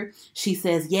here, she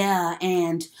says, yeah,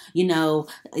 and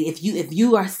if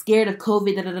you are scared of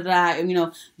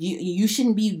COVID, you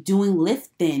shouldn't be doing Lyft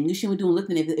then. You shouldn't be doing Lyft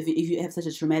then if you have such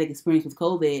a traumatic experience with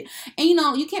COVID. And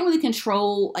you can't really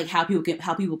control how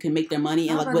people can make their money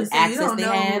and what access they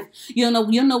have. You don't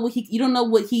know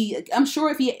what I'm sure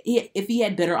if he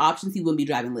had better options, he wouldn't be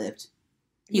driving Lyft.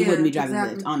 He wouldn't be driving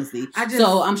Lyft, honestly.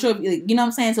 So I'm sure, you know what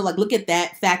I'm saying? So look at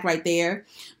that fact right there.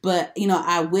 But,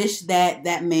 I wish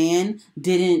that man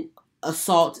didn't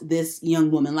assault this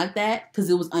young woman like that, because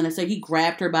it was unnecessary. He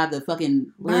grabbed her by the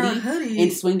fucking hoodie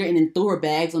and swinged her and then threw her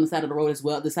bags on the side of the road as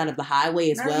well, the side of the highway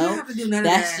as well. You have to do none of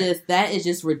that. That is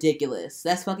just ridiculous.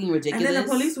 That's fucking ridiculous. And then the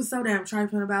police was so damn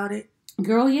trifling about it.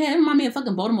 Girl, yeah, it remind me of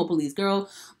fucking Baltimore police. Girl,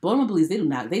 Baltimore police, they do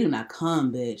not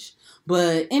come, bitch.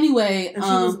 But anyway, if she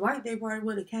was white, they probably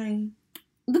would have came.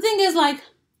 The thing is,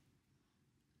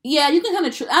 yeah, you can kind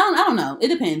of. I don't know. It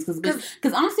depends,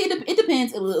 because honestly, it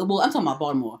depends. Well, I'm talking about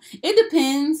Baltimore. It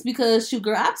depends because shoot,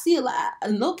 girl, I see a lot.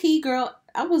 Low key, girl.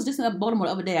 I was just in Baltimore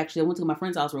the other day. Actually, I went to my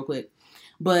friend's house real quick,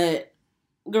 but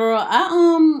girl,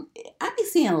 I be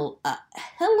seeing a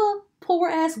hella poor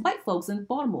ass white folks in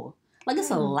Baltimore.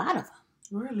 It's a lot of them.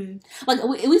 Really?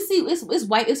 We see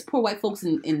it's poor white folks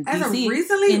in DC. As of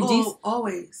recently or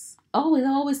always?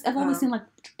 Always. I've always seen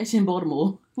it's in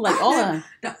Baltimore.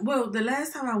 The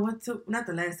last time I went to, not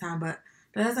the last time, but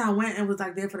the last time I went and was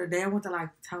there for the day, I went to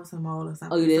Towson Mall or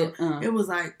something. Oh, you did? So it was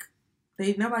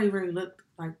nobody really looked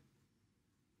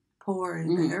poor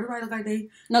and everybody looked like they.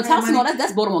 No, Towson Mall.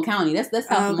 That's Baltimore County. That's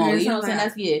Towson Mall. You know what I'm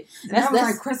saying? That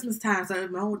was Christmas time, so the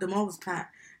mall was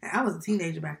packed. I was a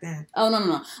teenager back then. Oh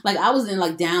no! I was in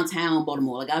downtown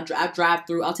Baltimore. I drive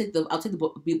through. I'll take the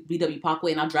BW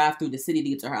Parkway and I'll drive through the city to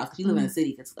get to her house. Cause she live in the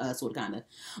city, sort of kinda.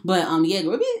 But yeah,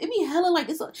 it be hella and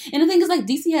the thing is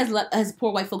DC has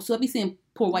poor white folks too. I be seeing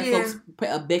poor white folks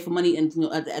beg for money and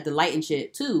at the light and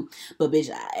shit too. But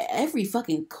bitch, every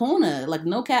fucking corner,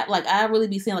 no cap, I really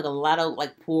be seeing a lot of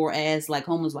poor ass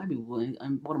homeless white people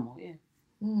in Baltimore. Yeah.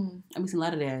 I've seen a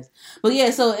lot of theirs. But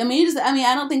yeah, so I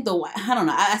don't think I don't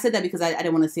know. I said that because I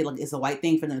didn't want to say it's a white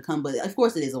thing for them to come, but of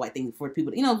course it is a white thing for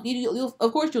people.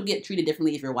 Of course you'll get treated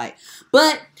differently if you're white.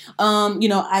 But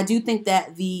I do think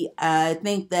that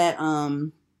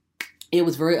it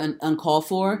was very uncalled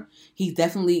for. He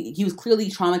was clearly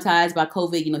traumatized by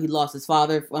COVID. He lost his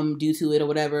father due to it or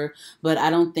whatever. But I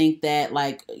don't think that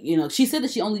she said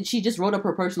that she just rolled up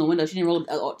her personal window. She didn't roll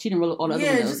all the other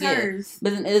windows. Just hers.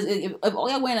 But then if all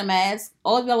y'all wearing a mask,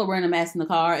 all of y'all are wearing a mask in the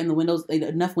car, and the windows,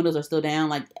 enough windows are still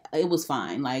down. It was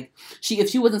fine. If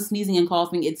she wasn't sneezing and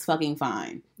coughing, it's fucking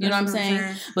fine. You know what I'm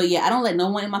saying? But yeah, I don't let no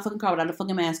one in my fucking car without a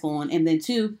fucking mask on. And then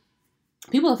two,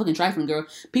 People are fucking trifling, girl.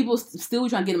 People still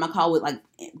trying to get in my car with like,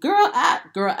 girl, I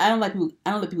don't let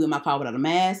people in my car without a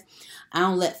mask. I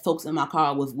don't let folks in my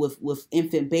car with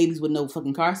infant babies with no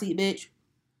fucking car seat, bitch.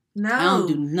 No, I don't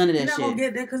do none of that shit. You're not gonna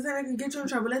get that because then they can get you in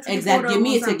trouble. Exactly. Give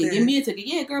me a ticket.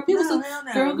 Yeah, girl. People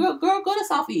no, girl, go to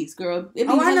Southeast, girl. It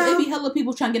be hella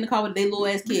people trying to get in the car with their little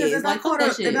ass kids. Because like, fuck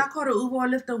that shit. If I caught an Uber or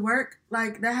Lyft to work,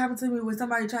 like that happened to me when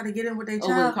somebody tried to get in with their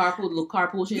child. The little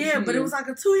carpool shit. Yeah, but it was like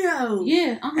a 2-year-old.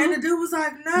 Yeah, and the dude was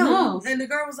like, no, and the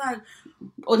girl was like,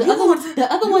 the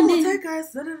other one didn't take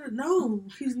us. No,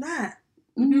 he's not.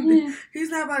 Mm-hmm. He's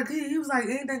not about. He was like,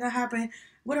 anything can happen.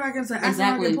 What am I going to say?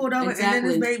 Exactly. I get pulled over, and then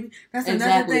this baby. That's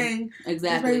another thing.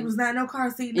 Exactly. This baby was not no car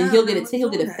seat. And he'll get a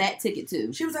fat ticket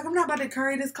too. She was like, I'm not about to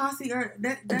carry this car seat. Or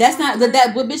that's not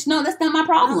that. But bitch, no, that's not my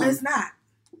problem. No, it's not.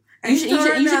 You should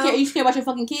care about your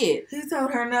fucking kid. He told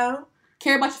her no.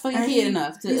 Care about your fucking kid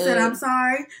enough to. He said, "I'm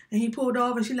sorry," and he pulled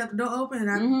over, and she left the door open, and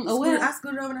I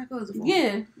scooted over and I closed it for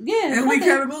him. Yeah, and we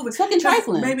kept moving. It's fucking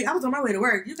trifling, baby. I was on my way to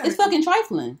work. It's fucking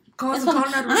trifling. I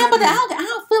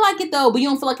don't feel like it though. But you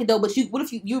don't feel like it though. But what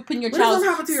if you're putting your child's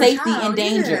safety in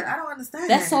danger? Yeah, I don't understand.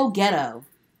 That's so ghetto.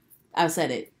 I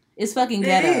said it. It's fucking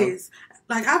ghetto. It is.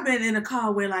 Like I've been in a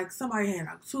car where like somebody had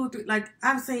like 2 or 3. Like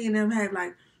I've seen them have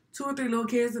like 2 or 3 little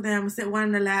kids with them, sit one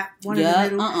in the lap, one in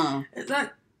the middle. It's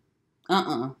like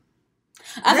I've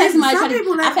had somebody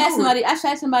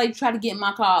try to get in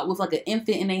my car with like an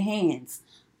infant in their hands.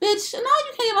 Bitch, no,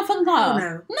 you can't get in my fucking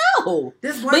car. No.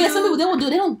 But yeah, some people they won't do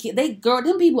it. They don't. Girl,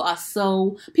 them people are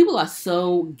so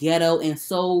ghetto and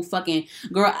so fucking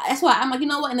girl. That's why I'm like, you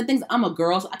know what? And the things I'm a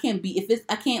girl, so I can't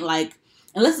like.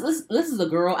 Unless this is a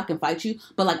girl, I can fight you.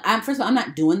 But like, first of all, I'm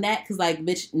not doing that because like,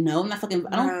 bitch, no, I'm not fucking.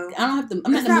 I don't have to.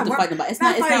 I'm not gonna have to fight nobody. It's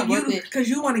not worth it because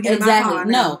you want to get in my car.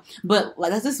 No, but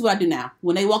like this is what I do now.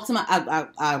 When they walk to my,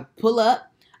 I pull up.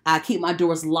 I keep my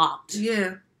doors locked.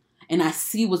 Yeah. And I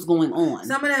see what's going on.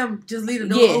 Some of them just leave the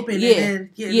door open.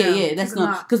 That's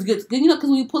not because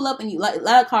when you pull up and you like a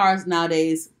lot of cars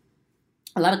nowadays,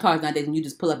 when you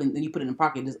just pull up and you put it in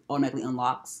park, it just automatically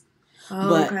unlocks. Oh,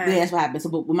 but yeah, that's what happens. So,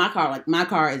 but with my car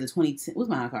is a 2010. What's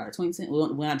my car? 2010.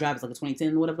 When I drive, it's like a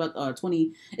 2010 or whatever, or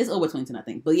 20. It's over 2010, I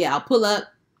think. But yeah, I'll pull up,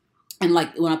 and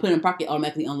like when I put it in park, it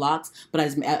automatically unlocks. But I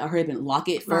hurry up and lock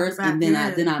it first, and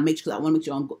then I make sure. I want to make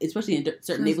sure, especially in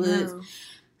certain neighborhoods. No.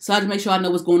 So I just make sure I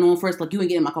know what's going on first. Like, you ain't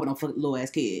getting in my car with no fucking little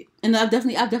ass kid. And I've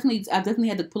definitely had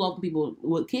to pull off people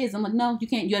with kids. I'm like, no, you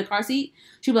can't. You had a car seat.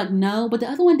 She'd be like, no, but the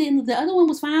other one didn't. The other one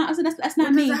was fine. I said, that's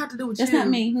not me. What does that have to do with that's you? Not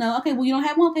me. No, okay, well you don't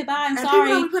have one. Okay, bye. I'm and sorry.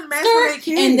 People putting masks on their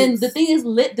kids. And then the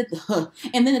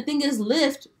thing is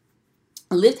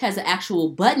Lyft has an actual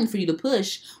button for you to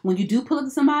push when you do pull up to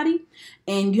somebody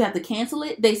and you have to cancel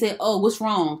it. They say, "Oh, what's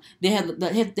wrong?" They have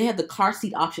the car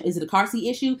seat option. Is it a car seat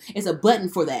issue? It's a button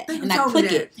for that, and I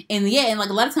click it. And like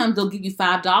a lot of times they'll give you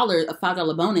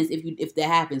 $5 bonus if that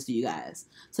happens to you guys.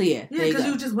 So yeah, because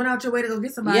you just went out your way to go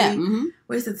get somebody. Yeah,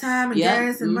 wasted time and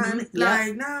gas and money.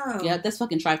 Like no, yeah, that's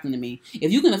fucking trifling to me.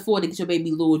 If you can afford to get your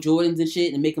baby little Jordans and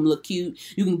shit and make them look cute,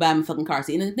 you can buy them a fucking car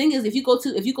seat. And the thing is, if you go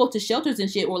to shelters and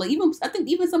shit, or like even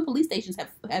some police stations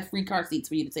have free car seats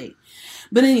for you to take.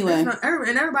 But anyway,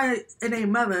 and everybody and their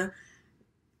mother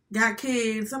got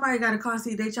kids. Somebody got a car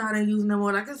seat. They child ain't using no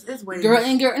more. Like it's way. Girl,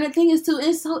 and the thing is too.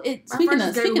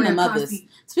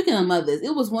 Speaking of mothers,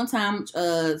 it was one time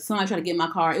somebody tried to get in my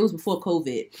car. It was before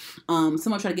COVID.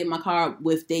 Someone tried to get in my car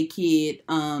with their kid.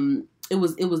 It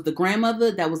was the grandmother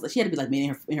that was. She had to be like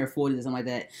maybe in her 40s or something like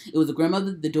that. It was the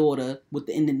grandmother, the daughter,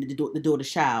 and the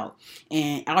daughter's child,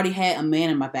 and I already had a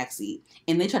man in my backseat,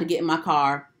 and they tried to get in my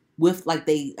car with like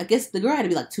I guess the girl had to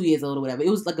be like 2 years old or whatever. It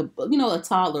was like a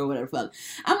toddler or whatever. Fuck.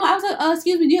 I was like,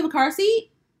 excuse me, do you have a car seat?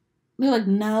 They're like,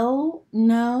 no,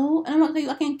 and I'm like,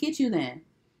 I can't get you then.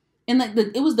 And like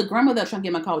it was the grandmother that was trying to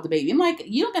get in my car with the baby. I'm like,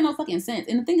 you don't got no fucking sense.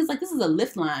 And the thing is, like, this is a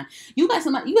Lyft line. You got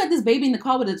this baby in the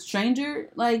car with a stranger.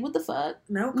 Like, what the fuck?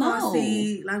 No car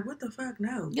seat. Like, what the fuck?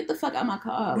 No. Get the fuck out of my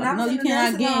car. Like, no, you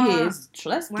cannot get here.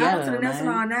 Let's get I went to the nail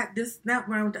salon not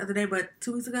around the other day, but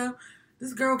 2 weeks ago,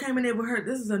 this girl came in there with her.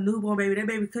 This is a newborn baby. That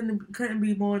baby couldn't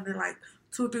be more than like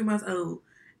 2 or 3 months old.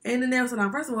 And the nail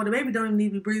salon, first of all, the baby don't even need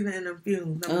to be breathing in the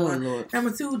fumes. Number one. Lord.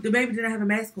 Number 2, the baby didn't have a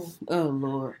mask on. Oh,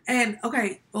 Lord. And,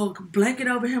 okay, or blanket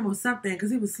over him or something,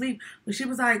 because he was asleep. But she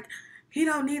was like, he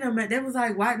don't need a mask. They was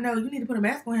like, why? No, you need to put a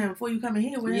mask on him before you come in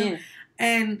here with him.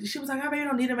 And she was like, "Our baby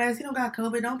don't need a mask. He don't got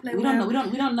COVID. Don't play We with don't him." know. We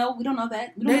don't know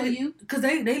that. We don't know you. Because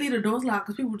they leave the doors locked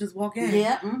because people just walk in.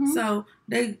 Yeah. Mm-hmm. So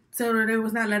they told her they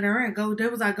was not letting her in. They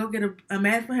was like, go get a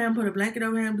mask for him, put a blanket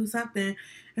over him, do something.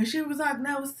 And she was like,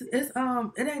 no, it's it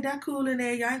ain't that cool in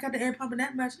there. Y'all ain't got the air pumping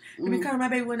that much to be covering my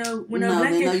baby with no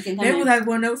blanket. They was like,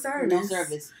 well, no service. No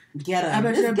service. Ghetto. I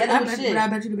bet you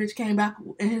the bitch came back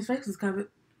and his face was covered.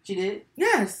 She did?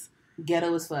 Yes.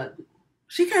 Ghetto as fuck.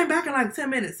 She came back in like 10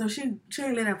 minutes, so she ain't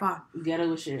let that far.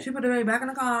 Ghetto as shit. She put the baby back in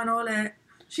the car and all that.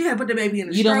 She had put the baby in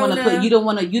the You stroller. don't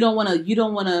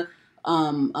want to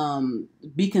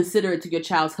be considerate to your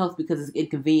child's health because it's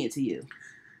inconvenient to you.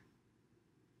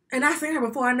 And I seen her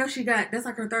before. I know that's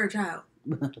like her third child.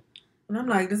 And I'm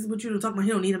like, this is what you were talking about.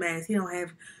 He don't need a mask. He don't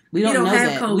have. We don't know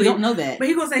that. COVID. We don't know that. But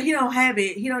he gonna say he don't have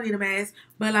it. He don't need a mask.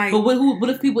 But like, what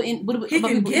if people in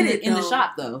the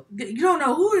shop though? You don't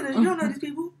know who it is. You don't know these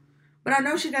people. But I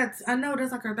know I know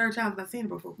that's like her third child because I've seen her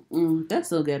before. That's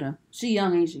so ghetto. She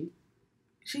young, ain't she?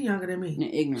 She younger than me.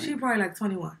 And ignorant. She probably like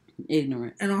 21.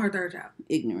 Ignorant. And on her third child.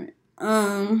 Ignorant.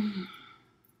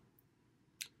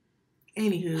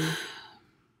 Anywho.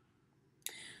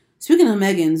 Speaking of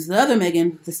Megans, the other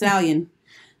Megan, the Stallion,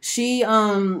 she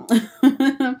so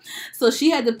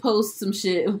she had to post some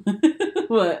shit.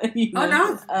 What? You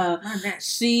know, oh no!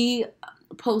 She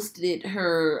posted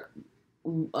her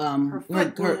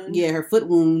her foot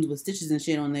wounds with stitches and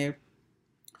shit on there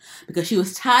because she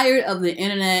was tired of the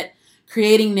internet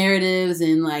creating narratives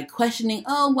and like questioning.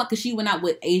 Oh, what? Because she went out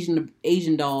with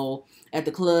Asian Doll at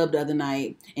the club the other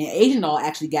night, and Asian Doll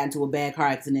actually got into a bad car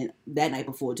accident that night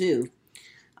before too.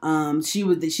 She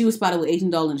was spotted with Asian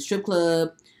Doll in the strip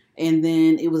club, and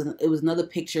then it was another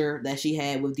picture that she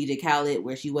had with DJ Khaled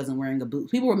where she wasn't wearing a boot.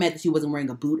 People were mad that she wasn't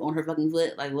wearing a boot on her fucking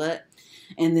foot. Like what?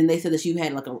 And then they said that she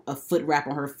had like a foot wrap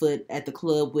on her foot at the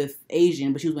club with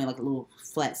Asian, but she was wearing like a little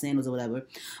flat sandals or whatever.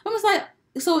 I was like,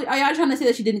 so are y'all trying to say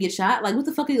that she didn't get shot? Like what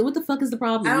the fuck is the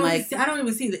problem? I don't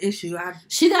even see the issue.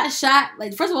 She got shot.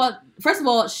 Like first of all,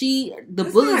 the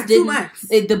bullet.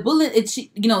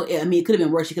 It could have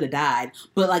been worse. She could have died.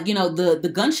 But like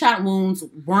the gunshot wounds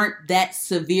weren't that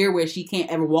severe where she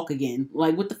can't ever walk again.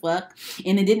 Like what the fuck?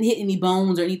 And it didn't hit any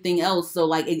bones or anything else. So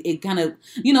like it kind of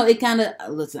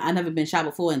listen. I've never been shot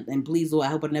before, and please Lord, I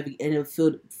hope I never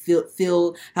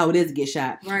feel how it is to get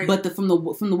shot. Right. But from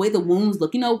the way the wounds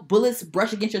look, bullets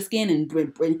brush against your skin and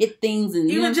hit things, and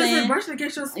even just brushing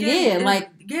against your skin.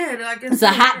 It's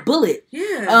a hot bullet.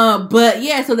 Yeah. But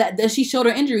yeah, so that she showed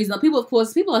her injuries. Now people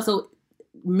are so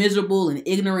miserable and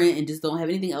ignorant and just don't have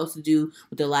anything else to do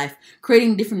with their life,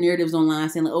 creating different narratives online,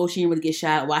 saying like, oh, she didn't really get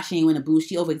shot, why she ain't win a boost,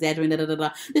 she over exaggerating,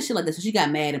 this shit like that. So she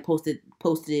got mad and posted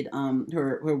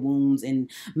her wounds and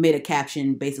made a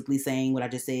caption basically saying what I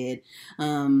just said.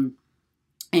 And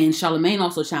Charlamagne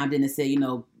also chimed in and said,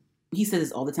 he says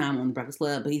this all the time on the Breakfast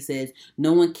Club, but he says,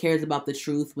 no one cares about the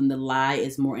truth when the lie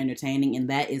is more entertaining, and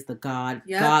that is the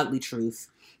godly truth.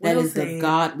 That is the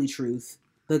godly truth.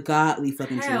 The godly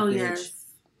fucking truth, bitch. Yes.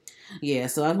 Yeah,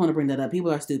 so I just want to bring that up.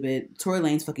 People are stupid. Tory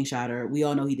Lanez fucking shot her. We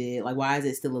all know he did. Like, why is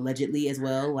it still allegedly as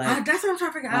well? Like, that's what I'm trying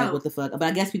to figure out. What the fuck? But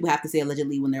I guess people have to say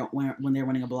allegedly when they're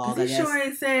running a blog. I guess. He sure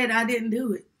ain't said I didn't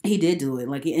do it. He did do it.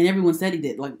 Like, and everyone said he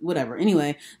did. Like, whatever.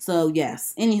 Anyway, so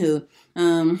yes. Anywho,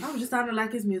 I was just starting to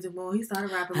like his music more. He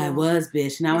started rapping more. I was,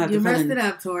 bitch. Now I have to messed it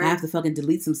up, Tori. I have to fucking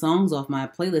delete some songs off my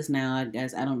playlist now. I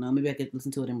guess I don't know. Maybe I could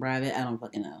listen to it in private. I don't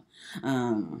fucking know.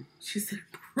 She said.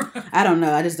 I don't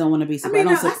know. I just don't want to be. I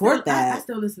don't support that. I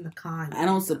still listen to Kanye. I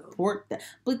don't support that.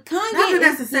 But Kanye. Not that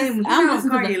that's the same. I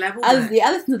listen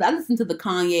to the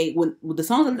Kanye when the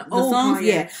songs.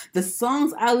 The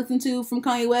songs I listen to from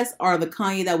Kanye West are the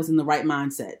Kanye that was in the right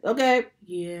mindset. Okay.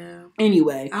 Yeah.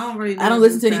 Anyway, I don't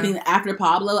listen to anything after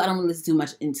Pablo. I don't really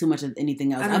listen too much of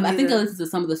anything else. I think I listen to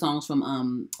some of the songs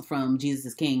from Jesus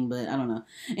is King, but I don't know.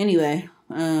 Anyway,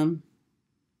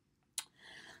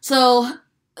 so.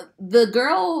 The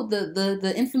girl,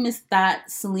 the infamous thought,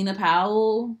 Selena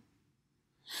Powell.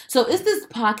 So it's this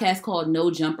podcast called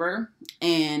No Jumper,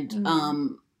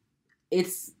 and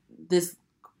it's this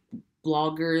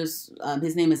blogger's.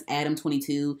 His name is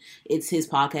Adam22. It's his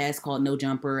podcast called No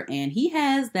Jumper, and he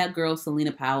has that girl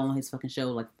Selena Powell on his fucking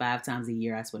show like 5 times a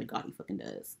year. I swear to God, he fucking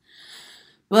does.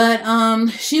 But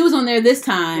she was on there this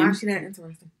time. Why is she that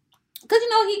interesting? Because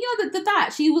the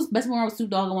thought she was best friend with Snoop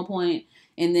Dogg at one point.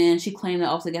 And then she claimed that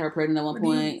Offset got her pregnant at one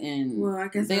point, and I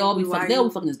guess they all be fucking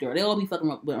this girl. They all be fucking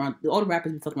around. All the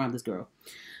rappers be fucking around this girl.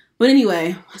 But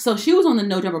anyway, so she was on the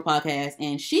No Jumper podcast,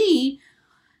 and she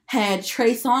had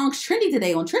Trey Songz trendy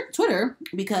today on Twitter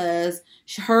because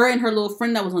her and her little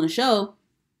friend that was on the show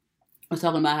was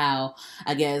talking about how,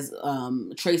 I guess,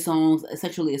 Trey Songz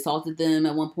sexually assaulted them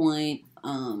at one point.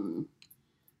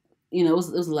 You know, it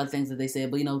was a lot of things that they said,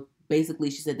 but, you know,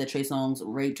 basically she said that Trey Songz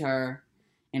raped her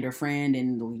and her friend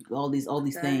and all these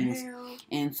things. Hell?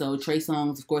 And so Trey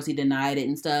Songz, of course, he denied it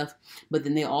and stuff. But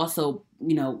then they also,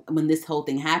 you know, when this whole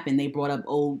thing happened, they brought up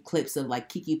old clips of like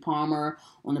Keke Palmer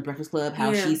on the Breakfast Club,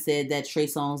 how she said that Trey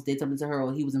Songz did something to her,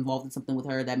 or he was involved in something with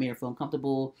her that made her feel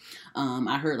uncomfortable.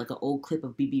 I heard like an old clip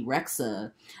of BB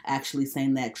Rexa actually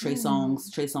saying that Trey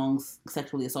Songz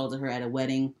sexually assaulted her at a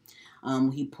wedding.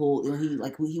 He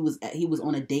was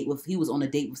on a date with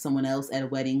someone else at a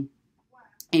wedding.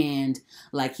 And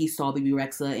like he saw BB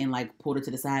Rexa and like pulled her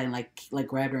to the side and like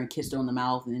grabbed her and kissed her on the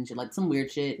mouth and shit, like some weird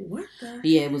shit. What the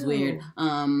Yeah, hell? it was weird.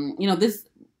 You know, this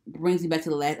brings me back to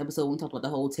the last episode when we talked about the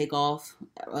whole Takeoff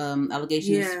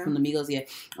allegations from the Migos. Yeah.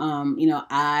 You know,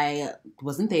 I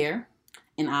wasn't there,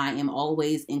 and I am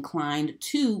always inclined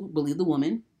to believe the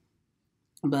woman.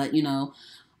 But you know,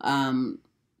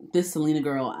 this Selena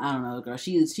girl, I don't know, girl.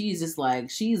 She's just like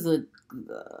she's a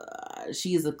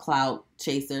clout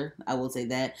chaser. I will say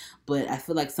that, but I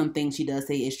feel like some things she does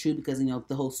say is true because you know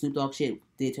the whole Snoop Dogg shit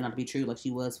did turn out to be true. Like she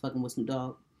was fucking with Snoop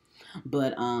Dogg,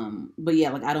 but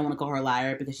yeah, like I don't want to call her a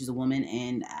liar because she's a woman,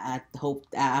 and I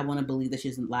want to believe that she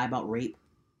doesn't lie about rape.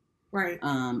 Right.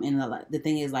 And the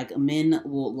thing is, like, men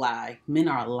will lie. Men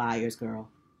are liars, girl.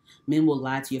 Men will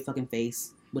lie to your fucking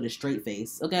face with a straight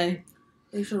face. Okay.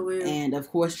 They sure will. And of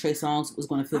course, Trey Songz was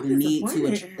going to feel the need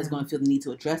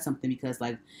to address something because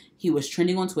like he was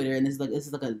trending on Twitter, and this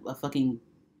is like a fucking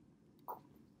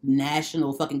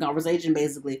national fucking conversation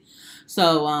basically.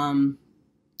 So I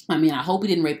mean, I hope he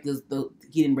didn't rape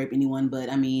he didn't rape anyone, but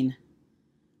I mean,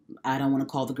 I don't want to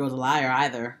call the girls a liar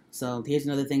either. So here's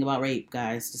another thing about rape,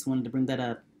 guys. Just wanted to bring that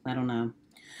up. I don't know.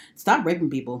 Stop raping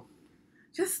people.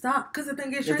 Just stop, because the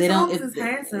thing is, Trey Songz is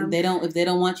handsome. If they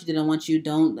don't want you, they don't want you.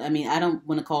 Don't. I mean, I don't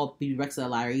want to call BB Rexa a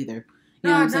liar either. You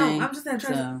know what I'm saying? I'm just saying,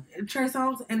 Trey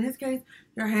Songz, in his case,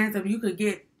 you're handsome. You could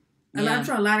get. I'm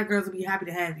sure a lot of girls would be happy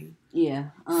to have you. Yeah.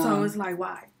 So it's like,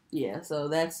 why? Yeah. So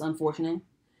that's unfortunate.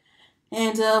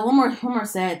 And one more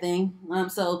sad thing.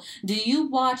 So do you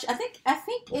watch? I think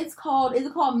it's called. Is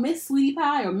it called Miss Sweetie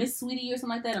Pie or Miss Sweetie or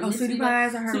something like that? Or Miss Sweetie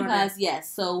Pies. I heard Sweetie about Pies. that.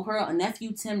 Yes. So her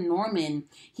nephew Tim Norman,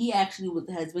 he actually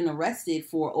has been arrested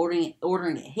for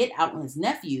ordering a hit out on his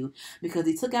nephew because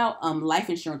he took out life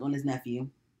insurance on his nephew.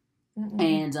 Mm-hmm.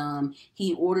 And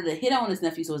he ordered a hit out on his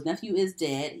nephew, so his nephew is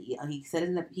dead. He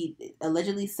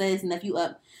allegedly set his nephew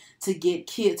up to get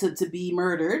to be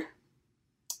murdered.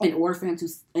 In order for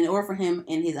him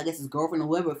and his, I guess his girlfriend or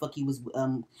whoever the fuck he was,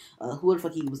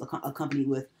 accompanied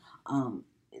with,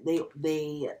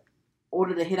 they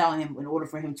ordered a hit out on him in order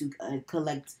for him to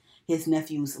collect his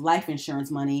nephew's life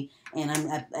insurance money.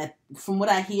 And from what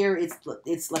I hear,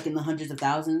 it's like in the hundreds of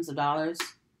thousands of dollars.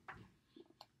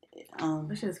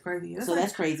 That shit's crazy.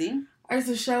 That's crazy. It's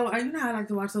a show. You know how I like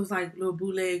to watch those like little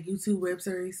bootleg YouTube web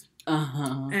series.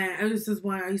 And it was this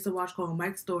one I used to watch called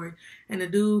Mike's Story, and the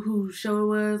dude whose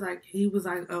show it was like he was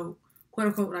like a quote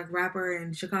unquote like rapper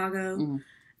in Chicago,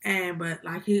 but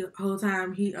like the whole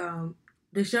time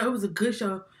the show, it was a good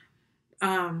show.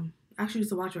 I actually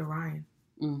used to watch it with Ryan.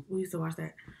 We used to watch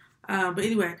that. But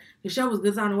anyway, the show was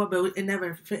good. I don't know what, but it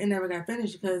never got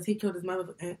finished because he killed his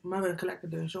mother and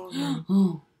collected the insurance money.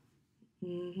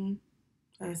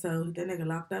 And so that nigga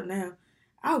locked up now.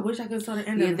 I wish I could saw the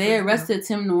end of it. Yeah, they arrested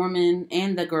Tim Norman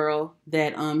and the girl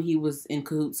that he was in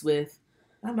cahoots with.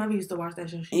 My mother used to watch that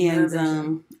show.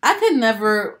 I could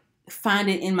never find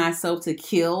it in myself to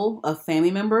kill a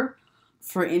family member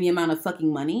for any amount of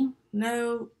fucking money.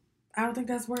 No, I don't think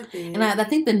that's worth it. And I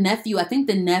think the nephew,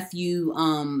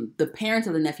 the parents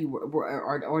of the nephew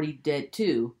are already dead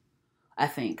too. I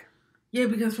think. Yeah,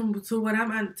 because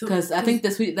because I think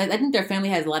I think their family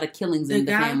has a lot of killings in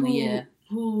the family.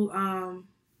 Who's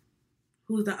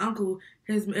the uncle?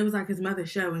 It was like his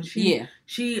mother's show, and she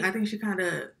I think she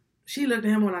looked at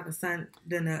him more like a son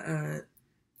than a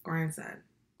grandson.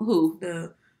 Who?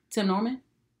 The Tim Norman?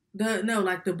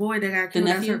 Like the boy that got killed.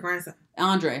 That's her grandson.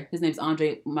 Andre. His name's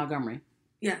Andre Montgomery.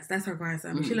 Yes, that's her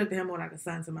grandson. But she looked at him more like a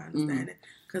son, to my understanding.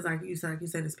 Because like you said,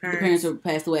 his parents. The parents have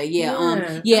passed away. Yeah.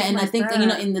 And I think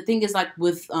and the thing is like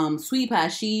with Sweetie Pie,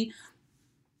 she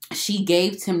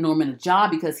gave Tim Norman a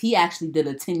job because he actually did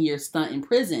a 10-year stunt in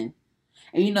prison.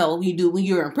 And when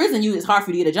you're in prison, it's hard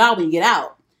for you to get a job when you get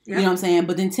out. Yep. You know what I'm saying?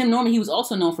 But then Tim Norman, he was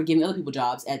also known for giving other people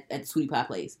jobs at the Sweetie Pie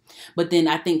place. But then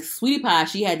I think Sweetie Pie,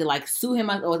 she had to like sue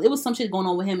him. It was some shit going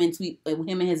on with him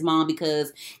and his mom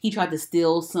because he tried to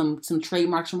steal some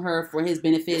trademarks from her for his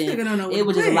benefit. And it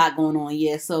was just a lot going on.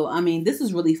 Yeah. So I mean, this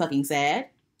is really fucking sad.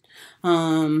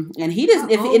 And he just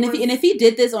if he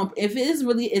did this on, if it is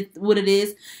really what it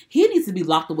is, he needs to be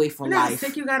locked away for life.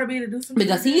 Sick you gotta be to do something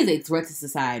because he is a threat to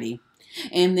society.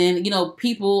 And then,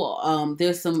 people,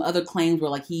 there's some other claims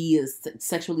where, like, he is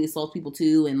sexually assaults people,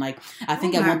 too. And, like, I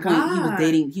think at one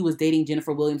point he was dating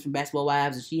Jennifer Williams from Basketball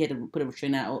Wives, and she had to put a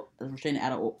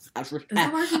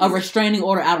restraining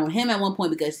order out on him at one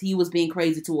point because he was being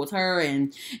crazy towards her,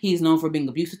 and he's known for being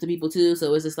abusive to people, too.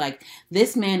 So it's just like,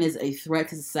 this man is a threat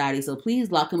to society, so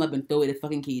please lock him up and throw away the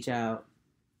fucking key, child.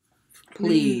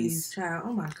 Please. Child.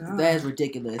 Oh, my God. That is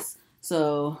ridiculous.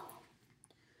 So...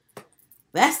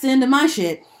 that's the end of my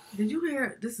shit. Did you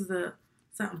hear? This is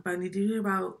something funny. Did you hear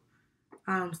about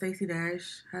Stacey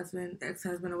Dash,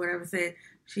 ex-husband or whatever, said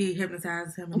she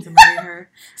hypnotized him into marrying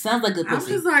her? Sounds like good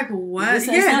pussy. I was just like, what?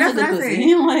 Yeah, that's what I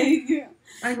said.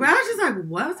 But I was just like,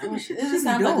 what type of shit is she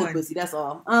sounds doing? like good pussy. That's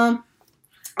all. I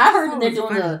heard that they're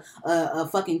doing a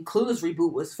fucking Clueless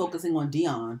reboot was focusing on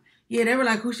Dion. Yeah, they were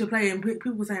like, who should play? And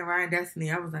people were saying Ryan Destiny.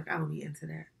 I was like, I would be into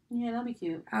that. Yeah, that'd be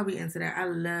cute. I'll be into that. I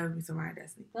love me some Ryan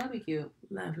Destiny. That'd be cute.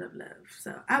 Love.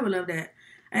 So I would love that.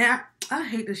 And I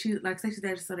hate that she, like, Stacey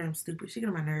Dash is so damn stupid. She get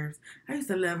on my nerves. I used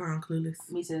to love her on Clueless.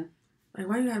 Me too. Like,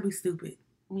 why you gotta be stupid?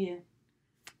 Yeah.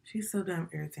 She's so damn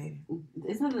irritating.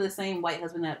 Isn't it the same white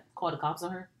husband that called the cops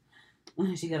on her?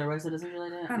 She got arrested or something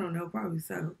like that? I don't know. Probably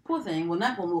so. Poor thing. Well,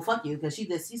 not well, fuck you, because she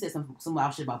said some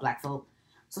wild shit about black folk.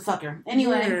 So fuck her.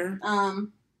 Anyway,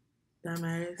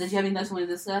 dumbass. Did you have anything else you want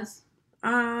to discuss?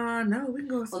 No, we can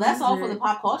go. Well, that's all for the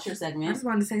pop culture segment. I just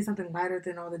wanted to say something lighter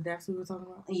than all the deaths we were talking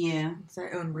about. Yeah.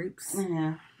 On rapes.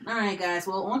 Yeah. All right, guys.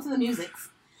 Well, on to the music.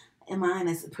 And mine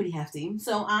is pretty hefty.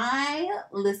 So I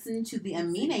listened to the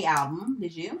Amine album.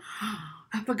 Did you?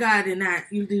 I forgot it.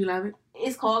 You do love it?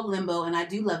 It's called Limbo, and I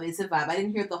do love it. It's a vibe. I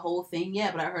didn't hear the whole thing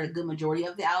yet, but I heard a good majority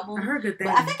of the album. I heard good things.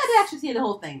 But I think I did actually see the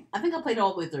whole thing. I think I played it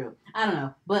all the way through. I don't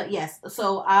know. But yes,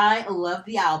 so I love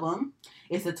the album.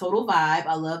 It's a total vibe.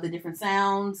 I love the different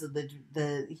sounds.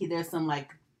 There's some like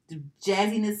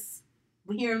jazziness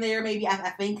here and there. Maybe I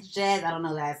think it's jazz. I don't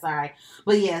know, guys. Sorry,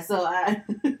 but yeah. So I.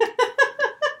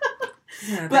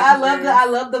 But I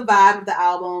love the vibe of the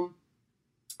album.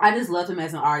 I just love him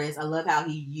as an artist. I love how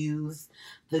he used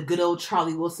the good old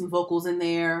Charlie Wilson vocals in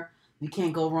there. You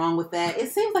can't go wrong with that.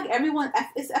 It seems like everyone. I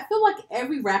feel like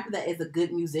every rapper that is a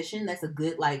good musician, that's a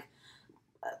good like.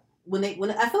 When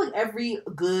I feel like every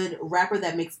good rapper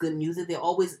that makes good music, they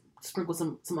always sprinkle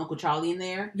some Uncle Charlie in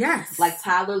there. Yes. Like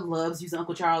Tyler loves using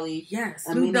Uncle Charlie. Yes.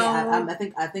 Amine, I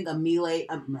think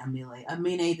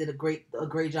Amine did a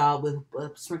great job with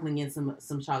sprinkling in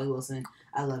some Charlie Wilson.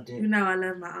 I loved it. I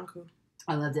love my uncle.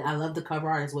 I loved it. I love the cover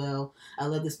art as well. I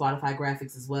love the Spotify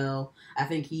graphics as well. I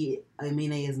think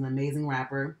Amine is an amazing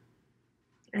rapper.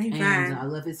 And I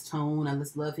love his tone. I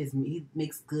just love he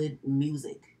makes good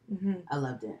music. Mm-hmm. I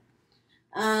loved it.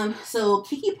 So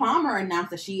Keke Palmer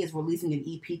announced that she is releasing an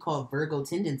EP called Virgo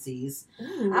Tendencies.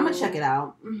 Ooh. I'm gonna check it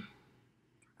out.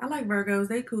 I like Virgos.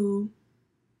 They cool.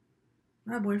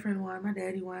 My boyfriend one. My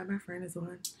daddy one. My friend is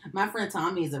one. My friend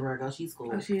Tommy is a Virgo. She's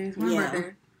cool. Oh, she is. My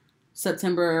birthday.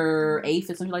 September 8th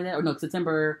or something like that. Or no,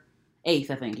 September 8th,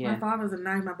 I think. Yeah. My father's the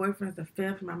 9th. My boyfriend's the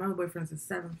 5th. My mother boyfriend's the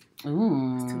 7th.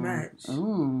 Ooh. It's too much.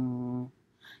 Ooh.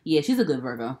 Yeah, she's a good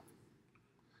Virgo.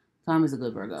 Tommy's a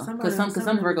good Virgo. Because some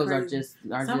Virgos are just...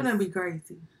 Some of them be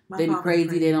crazy. They be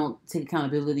crazy. They don't take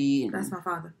accountability. And that's my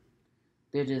father.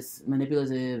 They're just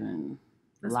manipulative and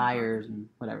liars and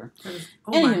whatever.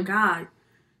 My God.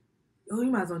 Oh,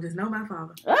 you might as well just know my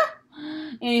father.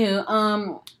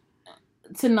 Anywho,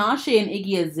 Tinashe and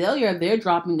Iggy Azalea, they're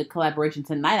dropping the collaboration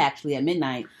tonight, actually, at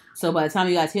midnight. So by the time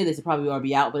you guys hear this, it probably already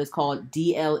be out. But it's called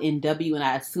DLNW, and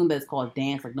I assume that it's called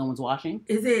Dance Like No One's Watching.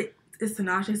 Is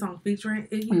Tinashe song featuring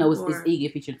Iggy? No, it's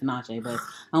Iggy featuring Tinashe, but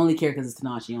I only care because it's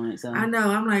Tinashe on it. So I know.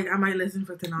 I'm like, I might listen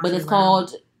for Tinashe. But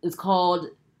it's called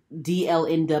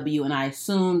DLNW, and I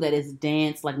assume that it's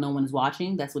Dance Like No One's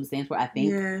Watching. That's what it stands for, I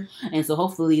think. Yeah. And so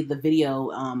hopefully the video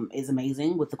is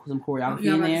amazing with some choreography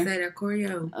in there. To say that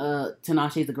choreo.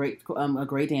 Tinashe is a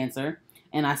great dancer,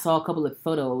 and I saw a couple of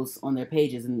photos on their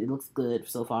pages, and it looks good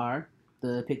so far.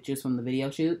 The pictures from the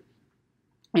video shoot.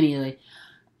 Anyway.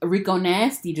 Rico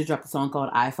Nasty just dropped a song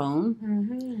called iPhone.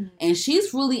 Mm-hmm. And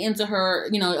she's really into her,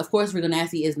 of course, Rico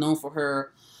Nasty is known for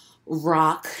her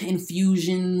rock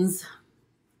infusions.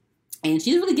 And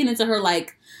she's really getting into her,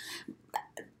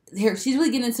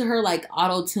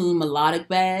 auto-tune melodic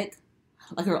bag.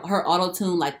 Like her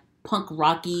auto-tune, punk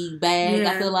rocky bag,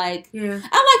 I feel like. Yeah.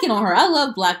 I like it on her. I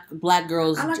love black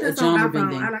girls. I like that song, I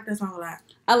like that song a lot.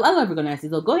 I love Rico Nasty,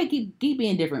 so go ahead, keep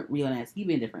being different, Rico Nasty. Keep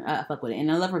being different. I fuck with it. And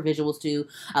I love her visuals, too.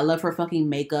 I love her fucking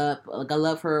makeup. I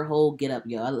love her whole get-up,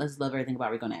 yo. I just love everything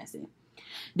about Rico Nasty.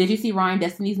 Did you see Ryan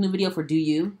Destiny's new video for Do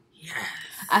You? Yes.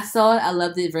 I saw it. I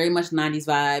loved it. Very much 90s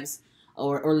vibes.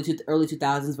 Or early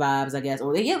 2000s vibes, I guess.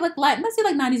 Or yeah, like let's say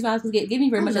like 90s vibes, because it gave me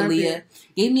very much Aaliyah. It.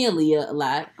 Gave me Aaliyah a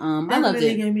lot. I loved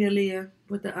it. Gave me Aaliyah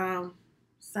with the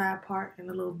side part and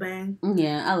the little bang.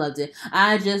 Yeah, I loved it.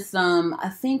 I just I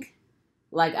think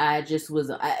like I just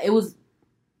was it was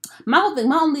my whole thing.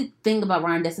 My only thing about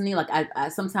Ryan Destiny, like I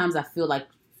sometimes I feel like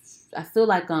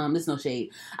there's no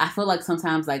shade. I feel like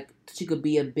sometimes like she could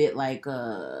be a bit like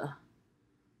dry.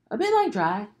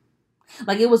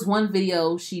 Like, it was one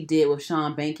video she did with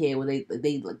Sean Bankhead where they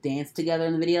like danced together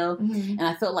in the video, and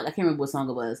I felt like, I can't remember what song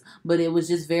it was, but it was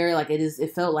just very like,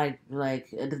 it felt like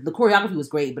the choreography was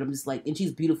great, but I'm just like, and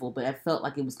she's beautiful, but I felt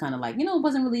like it was kind of like, it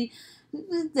wasn't really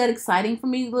that exciting for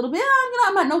me a little bit.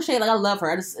 I'm not no shade, like I love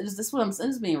her. This is what I'm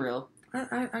just being real.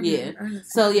 Yeah.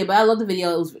 So yeah, but I love the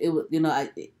video. It was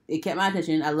it kept my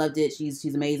attention. I loved it. She's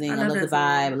amazing. I love the vibe.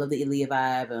 I love the Aaliyah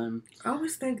vibe. I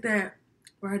always think that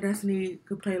Ryan Destiny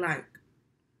could play like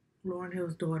Lauryn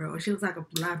Hill's daughter, or she looks like a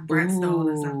live Bratz doll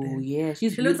or something. Yeah,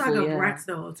 she looks like a Bratz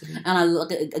doll to me.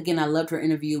 And I loved her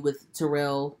interview with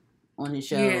Terrell on his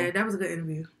show. Yeah, that was a good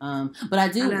interview.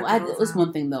 But it's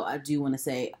one thing though I do want to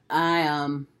say. I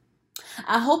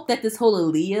hope that this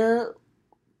whole Aaliyah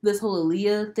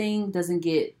thing doesn't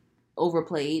get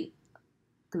overplayed,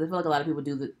 because I feel like a lot of people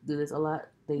do this a lot.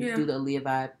 They do the Aaliyah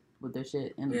vibe with their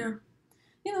shit, and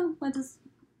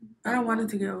I don't want it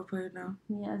to get overplayed now.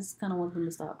 Yeah, I just kind of want them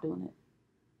to stop doing it.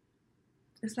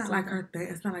 It's not like her thing.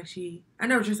 It's not like she... I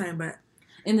know what you're saying, but...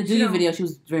 In the Do You video, she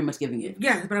was very much giving it.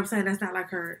 Yeah, but I'm saying that's not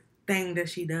like her thing that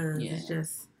she does. Yeah. It's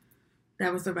just...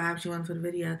 That was the vibe she wanted for the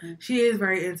video. Mm-hmm. She is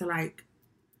very into, like,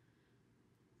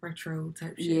 retro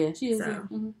type shit. Yeah, she is. So,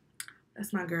 yeah.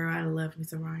 That's my girl. I love me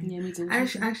some Ryan. Yeah, me too. I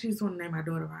actually just want to name my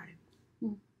daughter Ryan.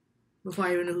 Before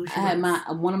I even knew who she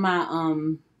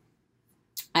was.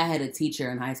 I had a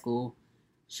teacher in high school.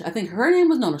 I think her name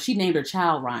was she named her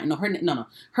child Ryan. Her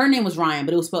name was Ryan,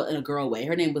 but it was spelled in a girl way.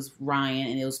 Her name was Ryan,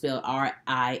 and it was spelled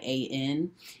Rian.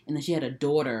 And then she had a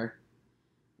daughter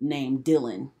named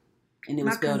Dylan, and it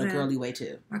was spelled a girly way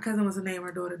too. My cousin was to name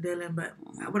her daughter Dylan, but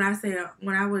when I was going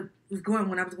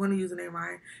to use the name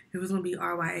Ryan, it was going to be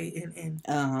Ryann.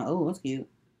 Oh, that's cute.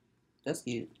 That's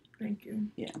cute. Thank you.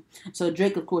 Yeah. So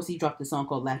Drake, of course, he dropped a song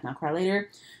called Laugh Now Cry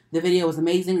Later. The video was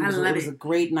amazing. It was a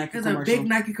great Nike commercial. It was a big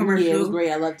Nike commercial. Yeah, it was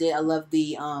great. I loved it. I loved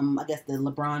the I guess the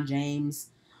LeBron James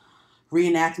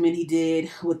reenactment he did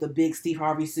with the big Steve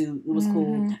Harvey suit. It was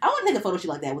cool. I want to take a photo shoot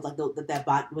like that with like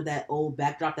that old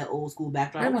backdrop, that old school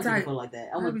backdrop. I want to take a photo like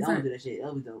that. I want to do that shit.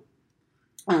 That would be dope.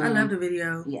 I love the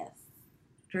video. Yes.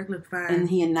 Drake looked fine. And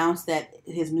he announced that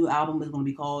his new album is going to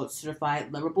be called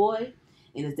Certified Lover Boy.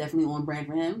 It is definitely on brand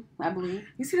for him, I believe.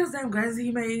 You see those damn glasses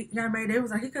he got made? They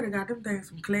was like, he could have got them things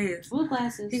from Claire's. What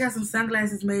glasses? He got some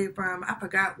sunglasses made from, I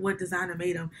forgot what designer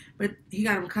made them, but he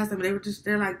got them custom. They're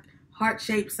like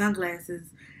heart-shaped sunglasses.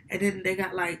 And then they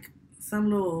got like some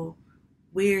little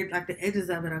weird, like the edges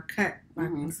of it are cut, like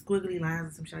squiggly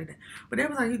lines or some shit like that. But they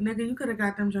was like, nigga, you could have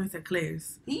got them joints at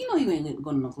Claire's. You know you ain't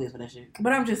going to no Claire's for that shit.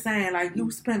 But I'm just saying, like, you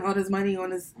spent all this money on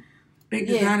this big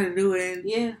designer to do it,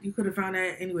 and you could have found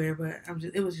that anywhere, but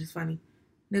it was just funny.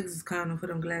 Niggas is clowning for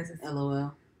them glasses.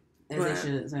 LOL. As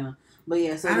they should. But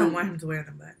yeah, so I don't want him to wear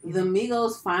them, but the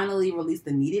Migos finally released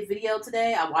the Needed video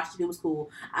today. I watched it. It was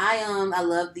cool. I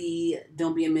love the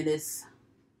Don't Be a Menace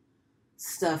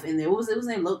stuff in there. What was it? What was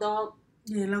his name? Loc Dog?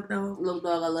 Yeah, Loc Dog. Loc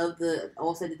Dog. I love the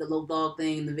also did the Loc Dog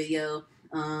thing in the video.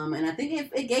 And I think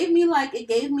it gave me when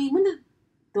did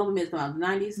Don't Be a Menace come out? The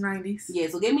 90s? 90s. Yeah,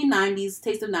 so it gave me 90s,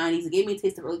 taste of 90s. It gave me a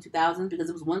taste of early 2000s because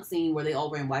it was one scene where they all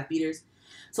wearing wife beaters.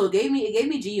 So it gave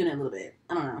me G-Unit a little bit.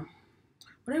 I don't know.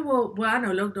 Well, I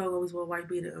know Loc Dog always wore white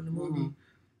beater in the movie.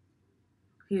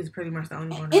 He was pretty much the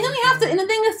only one. And then and the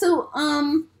thing is too,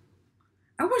 I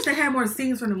wish they had more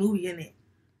scenes from the movie in it.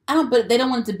 But they don't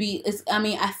want it to be.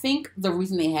 I think the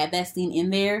reason they had that scene in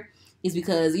there is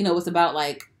because it's about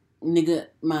like, nigga,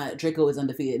 my Draco is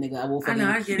undefeated, nigga. I will fucking.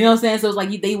 I get it. You know what I'm saying? So it's like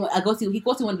he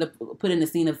wanted to put in a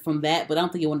scene from that, but I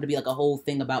don't think he wanted to be like a whole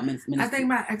thing about ministry. I think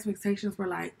my expectations were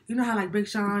like, you know how like Big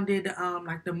Sean did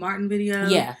like the Martin video.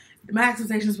 Yeah. My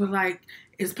expectations were like,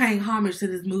 it's paying homage to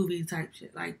this movie type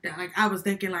shit like that. Like I was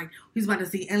thinking like he's about to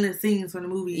see endless scenes from the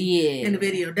movie in the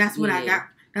video. That's what I got.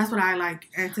 That's what I like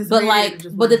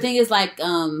anticipated. But the thing is like,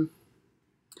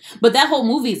 but that whole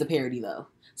movie is a parody though.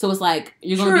 So it's like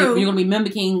you're gonna be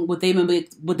mimicking what they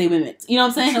mimicked. You know what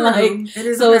I'm saying? True. Like, it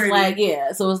is so it's like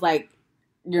So it's like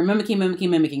you're mimicking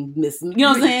this. You know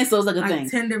what I'm saying? So it's like a thing.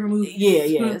 10 different movies.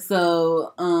 Yeah.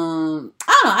 So I don't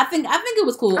know. I think it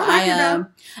was cool. I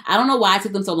don't know why it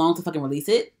took them so long to fucking release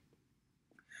it.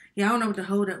 Yeah, I don't know what the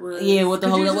hold up was. Yeah, what the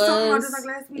hold up was. Talking about was. this,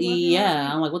 like, last week,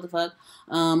 Yeah, I'm like, what the fuck?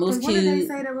 It was cute. When did they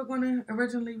say they were going to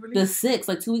originally release? The 6th,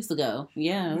 like 2 weeks ago.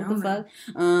 Yeah, what the know.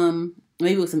 fuck?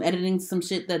 Maybe it was some editing, some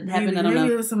shit that happened. I don't know.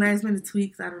 Maybe it was some last minute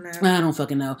tweaks. I don't know. I don't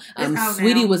fucking know. It's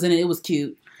Sweetie now. was in it. It was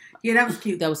cute. Yeah, that was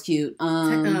cute. That was cute.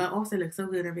 Offset looks so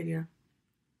good in that video.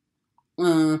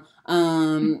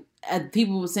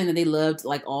 People were saying that they loved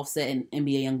like Offset and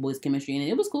NBA YoungBoy's chemistry, and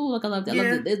it was cool. Like I loved it. Yeah.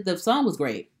 I loved it. The song was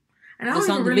great. And I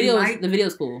don't the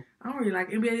video's cool. I don't really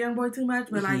like NBA YoungBoy too much,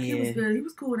 but like he was good. He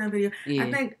was cool in that video.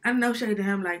 Yeah. I know shade to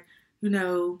him, like, you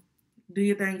know, do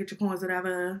your thing, get your coins,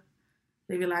 whatever,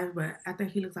 live your life. But I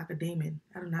think he looks like a demon.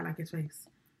 I do not like his face.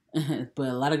 But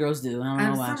a lot of girls do. I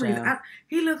don't know why.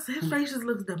 His face just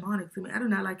looks demonic to me. I do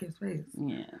not like his face.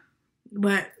 Yeah.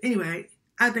 But anyway,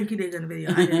 I think he did good in the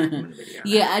video. I did like him in the video.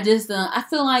 Yeah, I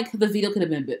feel like the video could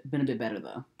have been a bit better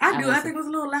though. I think it was a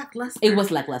little lackluster. It was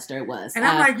lackluster. It was. And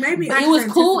I'm like, maybe it was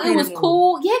cool. It was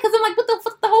cool. Yeah, because I'm like, what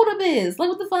the hold up is? Like,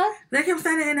 what the fuck? They kept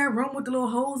standing in that room with the little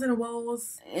holes in the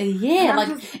walls. Yeah, like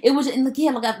it was.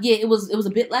 It was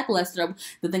a bit lackluster.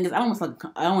 The thing is, I don't want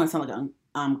to sound like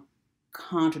I'm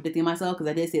contradicting myself because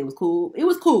I did say it was cool. It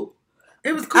was cool.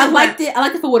 It was cool. I liked it. I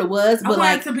liked it for what it was, but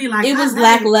like, to be like it was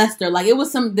lackluster. Like it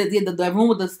was some the room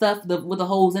with the stuff with the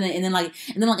holes in it, and then I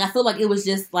feel like it was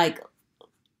just like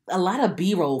a lot of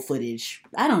B-roll footage.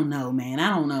 I don't know, man. I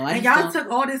don't know. And y'all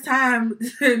took all this time,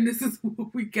 and this is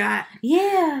what we got.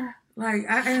 Yeah. Like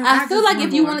I feel like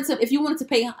if you wanted to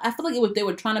pay, I feel like they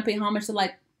were trying to pay homage to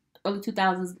like early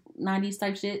 2000s, 90s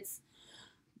type shits.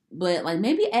 But like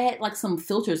maybe add like some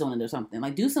filters on it or something.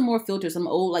 Like do some more filters, some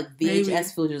old like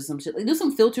VHS filters or some shit. Like do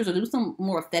some filters or do some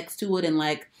more effects to it and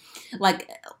like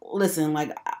listen,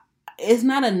 like it's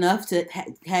not enough to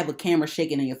have a camera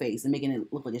shaking in your face and making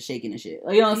it look like it's shaking and shit.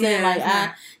 Like, you know what I'm saying?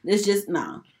 Like it's just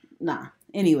nah.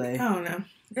 Anyway, I don't know.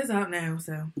 It's out now,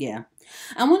 so yeah.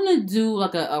 I want to do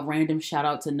like a random shout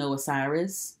out to Noah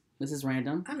Cyrus. This is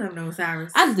random. I love Noah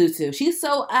Cyrus. I do too. She's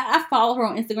so I follow her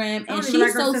on Instagram and she's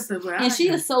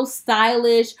is so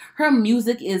stylish. Her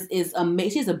music is amazing.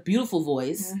 She has a beautiful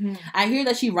voice. Mm-hmm. I hear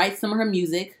that she writes some of her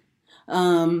music. She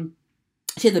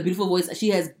has a beautiful voice. She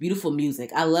has beautiful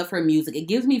music. I love her music. It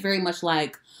gives me very much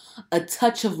like a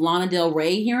touch of Lana Del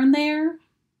Rey here and there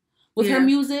with her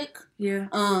music. Yeah.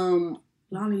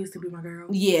 Lana used to be my girl.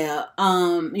 Yeah.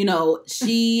 You know,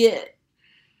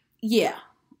 yeah.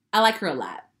 I like her a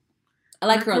lot. I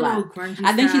like her a lot.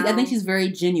 I think she's very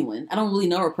genuine. I don't really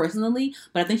know her personally,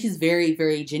 but I think she's very,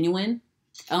 very genuine.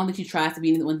 I don't think she tries to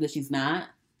be anyone that she's not.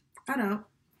 I don't.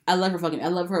 I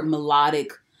love her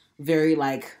melodic, very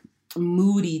like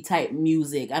moody type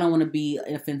music. I don't want to be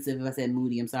offensive if I said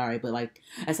moody. I'm sorry, but like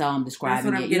that's how I'm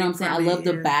describing it. You know what I'm saying? I love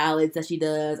the ballads that she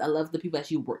does. I love the people that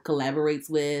she collaborates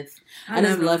with. I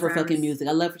just love her fucking music.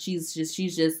 I love she's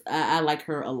just I like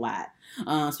her a lot.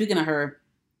 Speaking of her,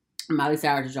 Miley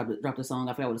Cyrus just dropped a song.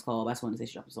 I forgot what it's called. But I just wanted to say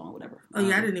she dropped a song or whatever. Oh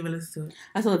yeah, I didn't even listen to it.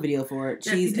 I saw the video for it.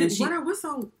 What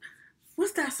song?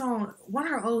 What's that song? One of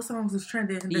her old songs was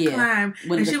trending. The Climb.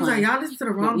 And she was like, y'all listen to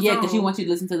the wrong song. Yeah, because she wants you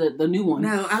to listen to the new one.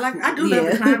 No, I do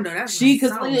love The Climb though. That's she's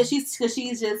just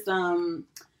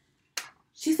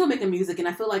she's still making music, and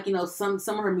I feel like, you know, some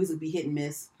of her music be hit and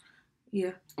miss.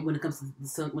 Yeah. When it comes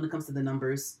to the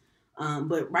numbers,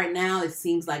 but right now it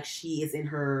seems like she is in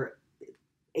her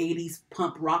 80s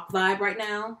punk rock vibe right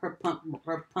now. Her punk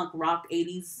rock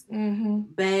 80s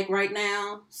bag right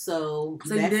now. So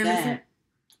that's you didn't that. Listen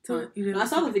to it? I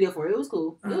saw the video for it. It was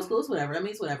cool. It was cool. It's whatever. I mean,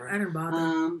 it's whatever. I didn't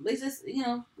bother. It's just you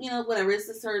know whatever. It's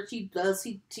just her. She goes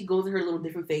in her little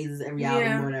different phases every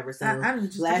album or whatever. So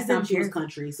last time she was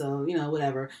country. So you know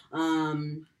whatever.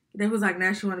 They was like,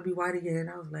 now she want to be white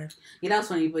again. I was laughing. Yeah, that was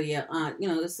funny. But yeah, you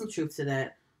know, there's some truth to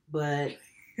that. But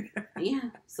yeah,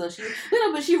 so she,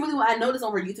 but she really. I noticed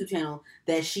on her YouTube channel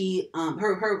that she, one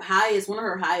of her highest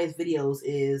videos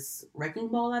is Wrecking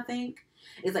Ball. I think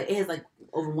it's like it has like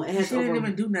over one. She didn't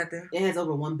even do nothing. It has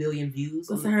over 1 billion views.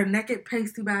 So her naked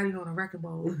pasty body on a Wrecking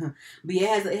Ball. But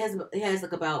yeah, it has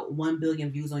like about 1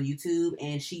 billion views on YouTube,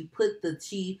 and she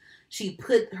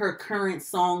put her current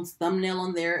song's thumbnail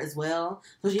on there as well.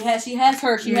 So she has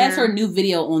her new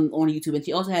video on YouTube, and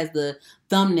she also has the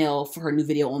thumbnail for her new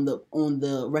video on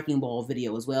the Wrecking Ball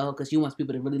video as well, because she wants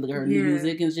people to really look at her new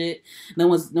music and shit. No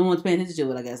one's paying attention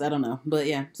to it, I guess. I don't know, but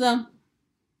yeah. So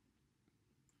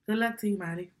good luck to you,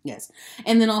 Maddie. Yes,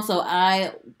 and then also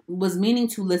I was meaning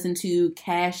to listen to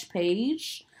Cash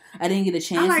Page. I didn't get a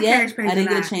chance yet. I didn't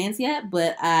get a chance yet,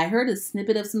 but I heard a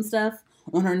snippet of some stuff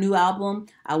on her new album.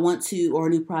 I want to, or a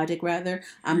new project rather.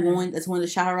 I just wanted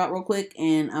to shout her out real quick,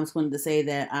 and I just wanted to say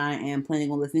that I am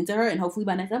planning on listening to her, and hopefully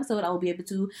by next episode I will be able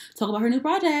to talk about her new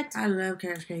project. I love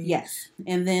Cash Cage. Yes.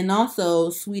 And then also,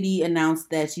 Sweetie announced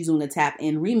that she's doing a Tap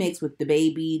In remix with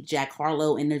DaBaby, Jack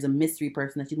Harlow, and there's a mystery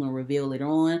person that she's going to reveal later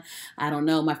on. I don't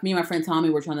know. Me and my friend Tommy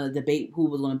were trying to debate who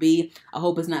was going to be. I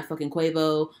hope it's not fucking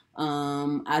Quavo.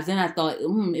 I thought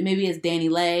maybe it's Danny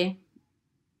Lay.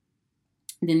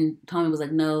 Then Tommy was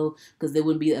like, no, because there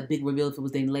wouldn't be a big reveal if it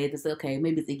was Danny Lay. I said, okay,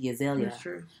 maybe it's Iggy Azalea. That's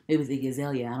true. Maybe it's Iggy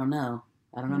Azalea. I don't know.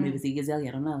 Maybe it's Iggy Azalea.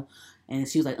 I don't know. And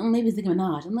she was like, maybe it's Nicki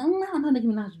Minaj. I'm like, no, I don't know Nicki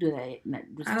Minaj to do that.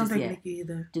 I don't think Nicki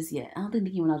either. Just yet. I don't think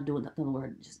Nicki Minaj do another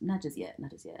word. Not just yet. I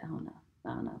don't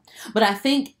know. But I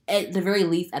think, at the very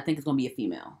least, I think it's going to be a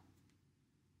female.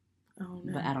 Oh,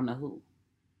 no. But I don't know who.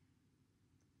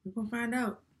 We're going to find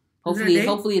out.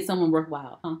 Hopefully it's someone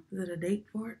worthwhile. Huh? Is it a date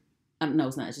for it? No,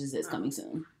 it's not. It's just coming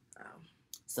soon. Oh.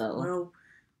 So. Well,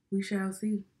 we shall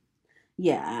see.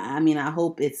 Yeah, I mean, I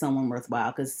hope it's someone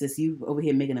worthwhile, because just you over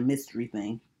here making a mystery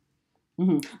thing.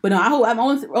 Mm-hmm. But no,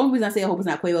 the only reason I say I hope it's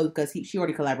not Quavo is because she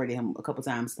already collaborated with him a couple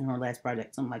times in her last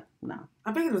project. So I'm like, no.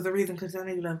 I think it was the reason, because I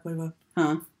know you love Quavo.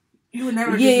 Huh? You would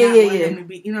never want him to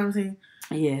be, you know what I'm saying?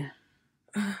 Yeah.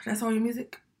 That's all your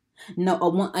music?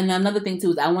 No, and another thing too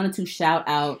is I wanted to shout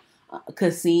out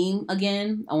Kasim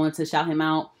again. I wanted to shout him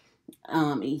out.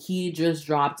 He just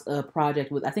dropped a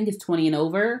project with, I think it's 20 and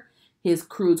over. His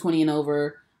crew 20 and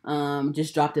over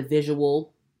just dropped a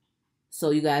visual.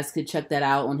 So you guys could check that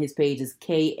out on his page. It's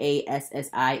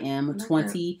KASSIM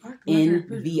 20 in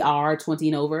VR 20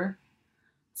 and over.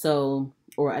 So,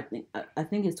 or I think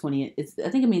it's 20. I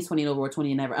think it means 20 and over or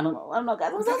 20 and never. I don't know,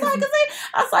 guys. I'm sorry to say.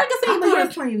 I thought it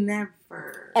was 20 never.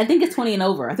 I think it's 20 and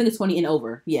over. I think it's 20 and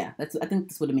over. Yeah, I think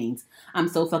that's what it means. I'm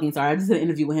so fucking sorry. I just did an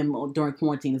interview with him during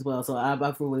quarantine as well, so I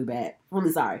feel really bad.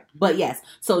 Really sorry. But yes,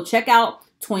 so check out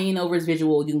 20 and over's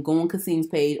visual. You can go on Kasim's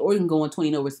page, or you can go on 20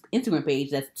 and over's Instagram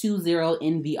page. That's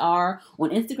 20NVR on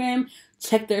Instagram.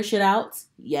 Check their shit out.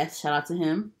 Yes, shout out to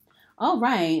him. All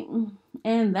right,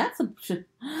 and I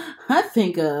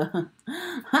think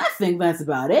that's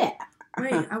about it.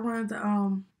 Wait, I wanted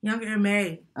to Young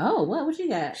M.A. Oh, what you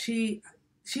got? She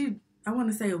I want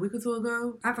to say a week or two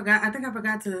ago. I think I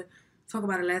forgot to talk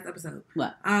about it last episode.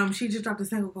 What? She just dropped a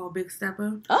single called Big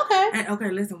Stepper. Okay. And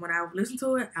okay, listen, when I listened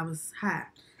to it, I was high.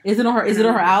 Is it on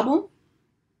her album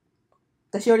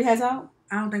that she already has out?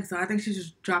 I don't think so. I think she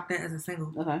just dropped that as a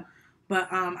single. Okay. But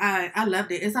I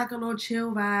loved it. It's like a little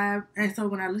chill vibe. And so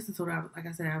when I listened to it,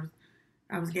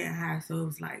 I was getting high, so it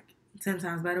was like 10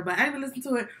 times better. But I even listened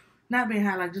to it not being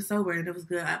high, like just sober, and it was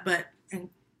good. And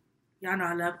y'all know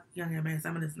I love Young M.A, so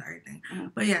I'm gonna listen to everything. Mm-hmm.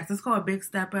 But yes, it's called Big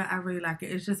Stepper. I really like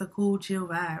it. It's just a cool, chill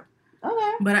vibe.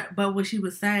 Okay. But what she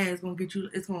was saying is gonna get you.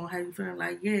 It's gonna have you feeling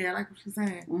like, yeah, I like what she's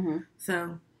saying. Mm-hmm.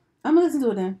 So I'm gonna listen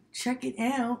to it then. Check it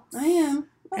out. I am.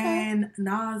 Okay. And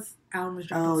Nas' album is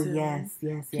dropping soon. Yes.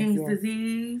 King's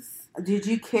Disease. Did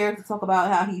you care to talk about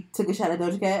how he took a shot at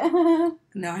Doja Cat?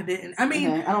 No, I didn't. I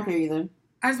mean, okay. I don't care either.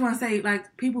 I just want to say,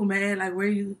 like, people mad, like, where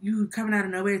you coming out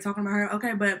of nowhere talking about her.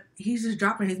 Okay, but he's just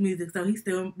dropping his music, so he's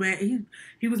still mad.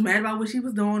 He was mad about what she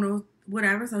was doing or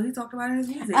whatever, so he talked about it in his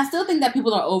music. I still think that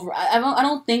people are over. I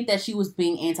don't think that she was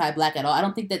being anti-black at all. I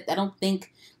don't think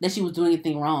that she was doing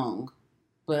anything wrong.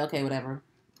 But okay, whatever.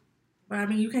 But I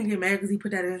mean, you can't get mad because he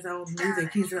put that in his own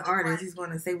music. He's an artist. He's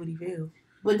going to say what he feels.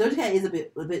 But Doja Cat is a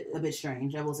bit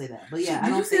strange. I will say that. But yeah,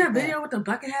 did you see that video with the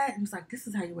bucket hat? And it's like, this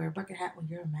is how you wear a bucket hat when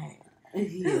you're mad. Yeah,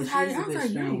 this is how I was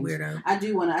like, you're a weirdo. I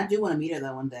do want to meet her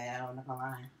though one day. I don't know if I'm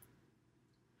lying.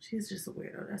 She's just a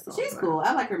weirdo. That's all. She's cool.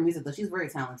 I like her music though. She's very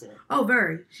talented. Oh,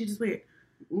 very. She's just weird.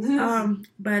 But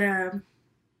what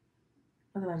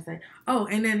was I about to say? Oh,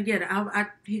 and then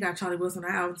he got Charlie Wilson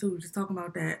on the album too. Just talking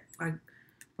about that, like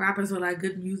rappers with like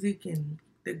good music and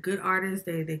the good artists.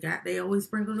 They always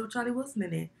sprinkle little Charlie Wilson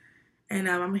in there, and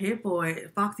I'm here for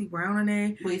it. Foxy Brown in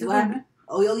there. Wait, what happened?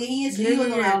 Oh, he is. He was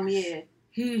on the album. Yeah.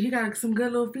 He got some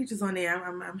good little features on there.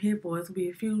 I'm here for it. It's gonna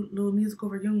be a few little musical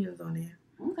reunions on there.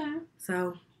 Okay.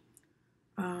 So,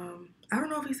 I don't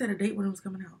know if he said a date when it was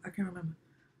coming out. I can't remember.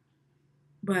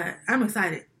 But I'm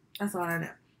excited. That's all I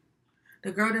know.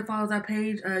 The girl that follows our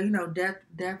page, Death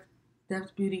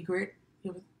Beauty Grit.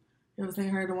 You ever seen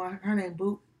her? The one, her name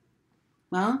Boot.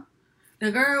 Huh?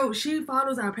 The girl, she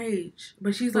follows our page,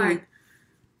 but she's like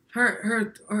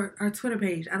her Twitter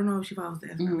page. I don't know if she follows the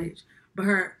Instagram page, but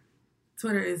her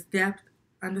Twitter is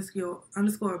depth_beauty_grit.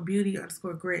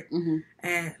 Mm-hmm.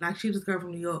 And like she's this girl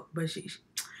from New York, but she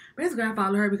basically I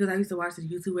follow her because I used to watch this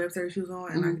YouTube web series she was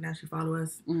on, and like now she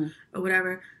follows us or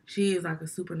whatever. She is like a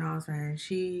super Nas fan.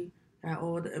 She got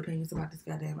all the opinions about this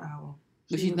goddamn album.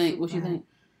 What she think? What she think?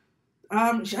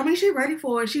 I mean, she's ready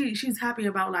for it. She's happy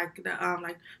about like the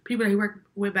like people that he worked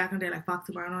with back in the day, like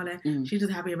Foxy Brown and all that. Mm. She's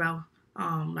just happy about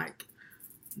like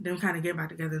them kind of getting back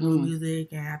together, new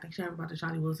music, and I think she's happy about the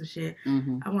Charlie Wilson shit.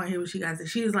 Mm-hmm. I want to hear what she got to say.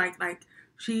 She's like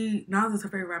Nas is her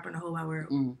favorite rapper in the whole wide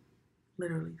world,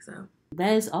 literally. So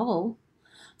that is all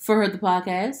for Her the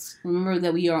Podcast. Remember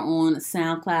that we are on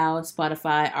SoundCloud,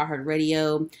 Spotify,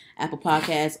 iHeartRadio, Apple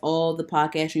Podcasts, all the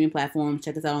podcast streaming platforms.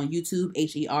 Check us out on YouTube,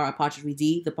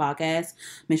 HER_D, the podcast.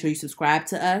 Make sure you subscribe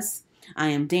to us. I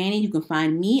am Danny. You can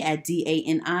find me at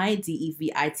DANIDEVITO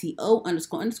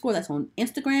 __. That's on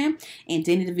Instagram. And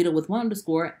Danny DeVito with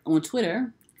 1_ on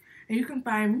Twitter. And you can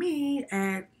find me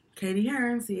at Katie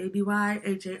Hearn,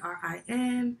 CADYHARIN.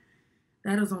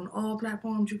 That is on all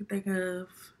platforms you can think of.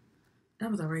 That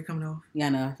was already coming off. Yeah, I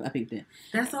know. I picked it.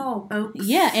 That's all, folks.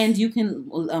 Yeah, and you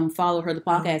can follow Her the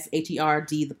Podcast, HERD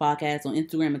the podcast on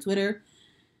Instagram and Twitter.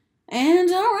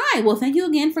 And all right. Well, thank you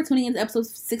again for tuning in to episode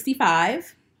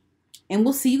 65. And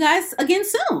we'll see you guys again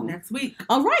soon. Next week.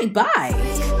 All right.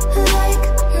 Bye.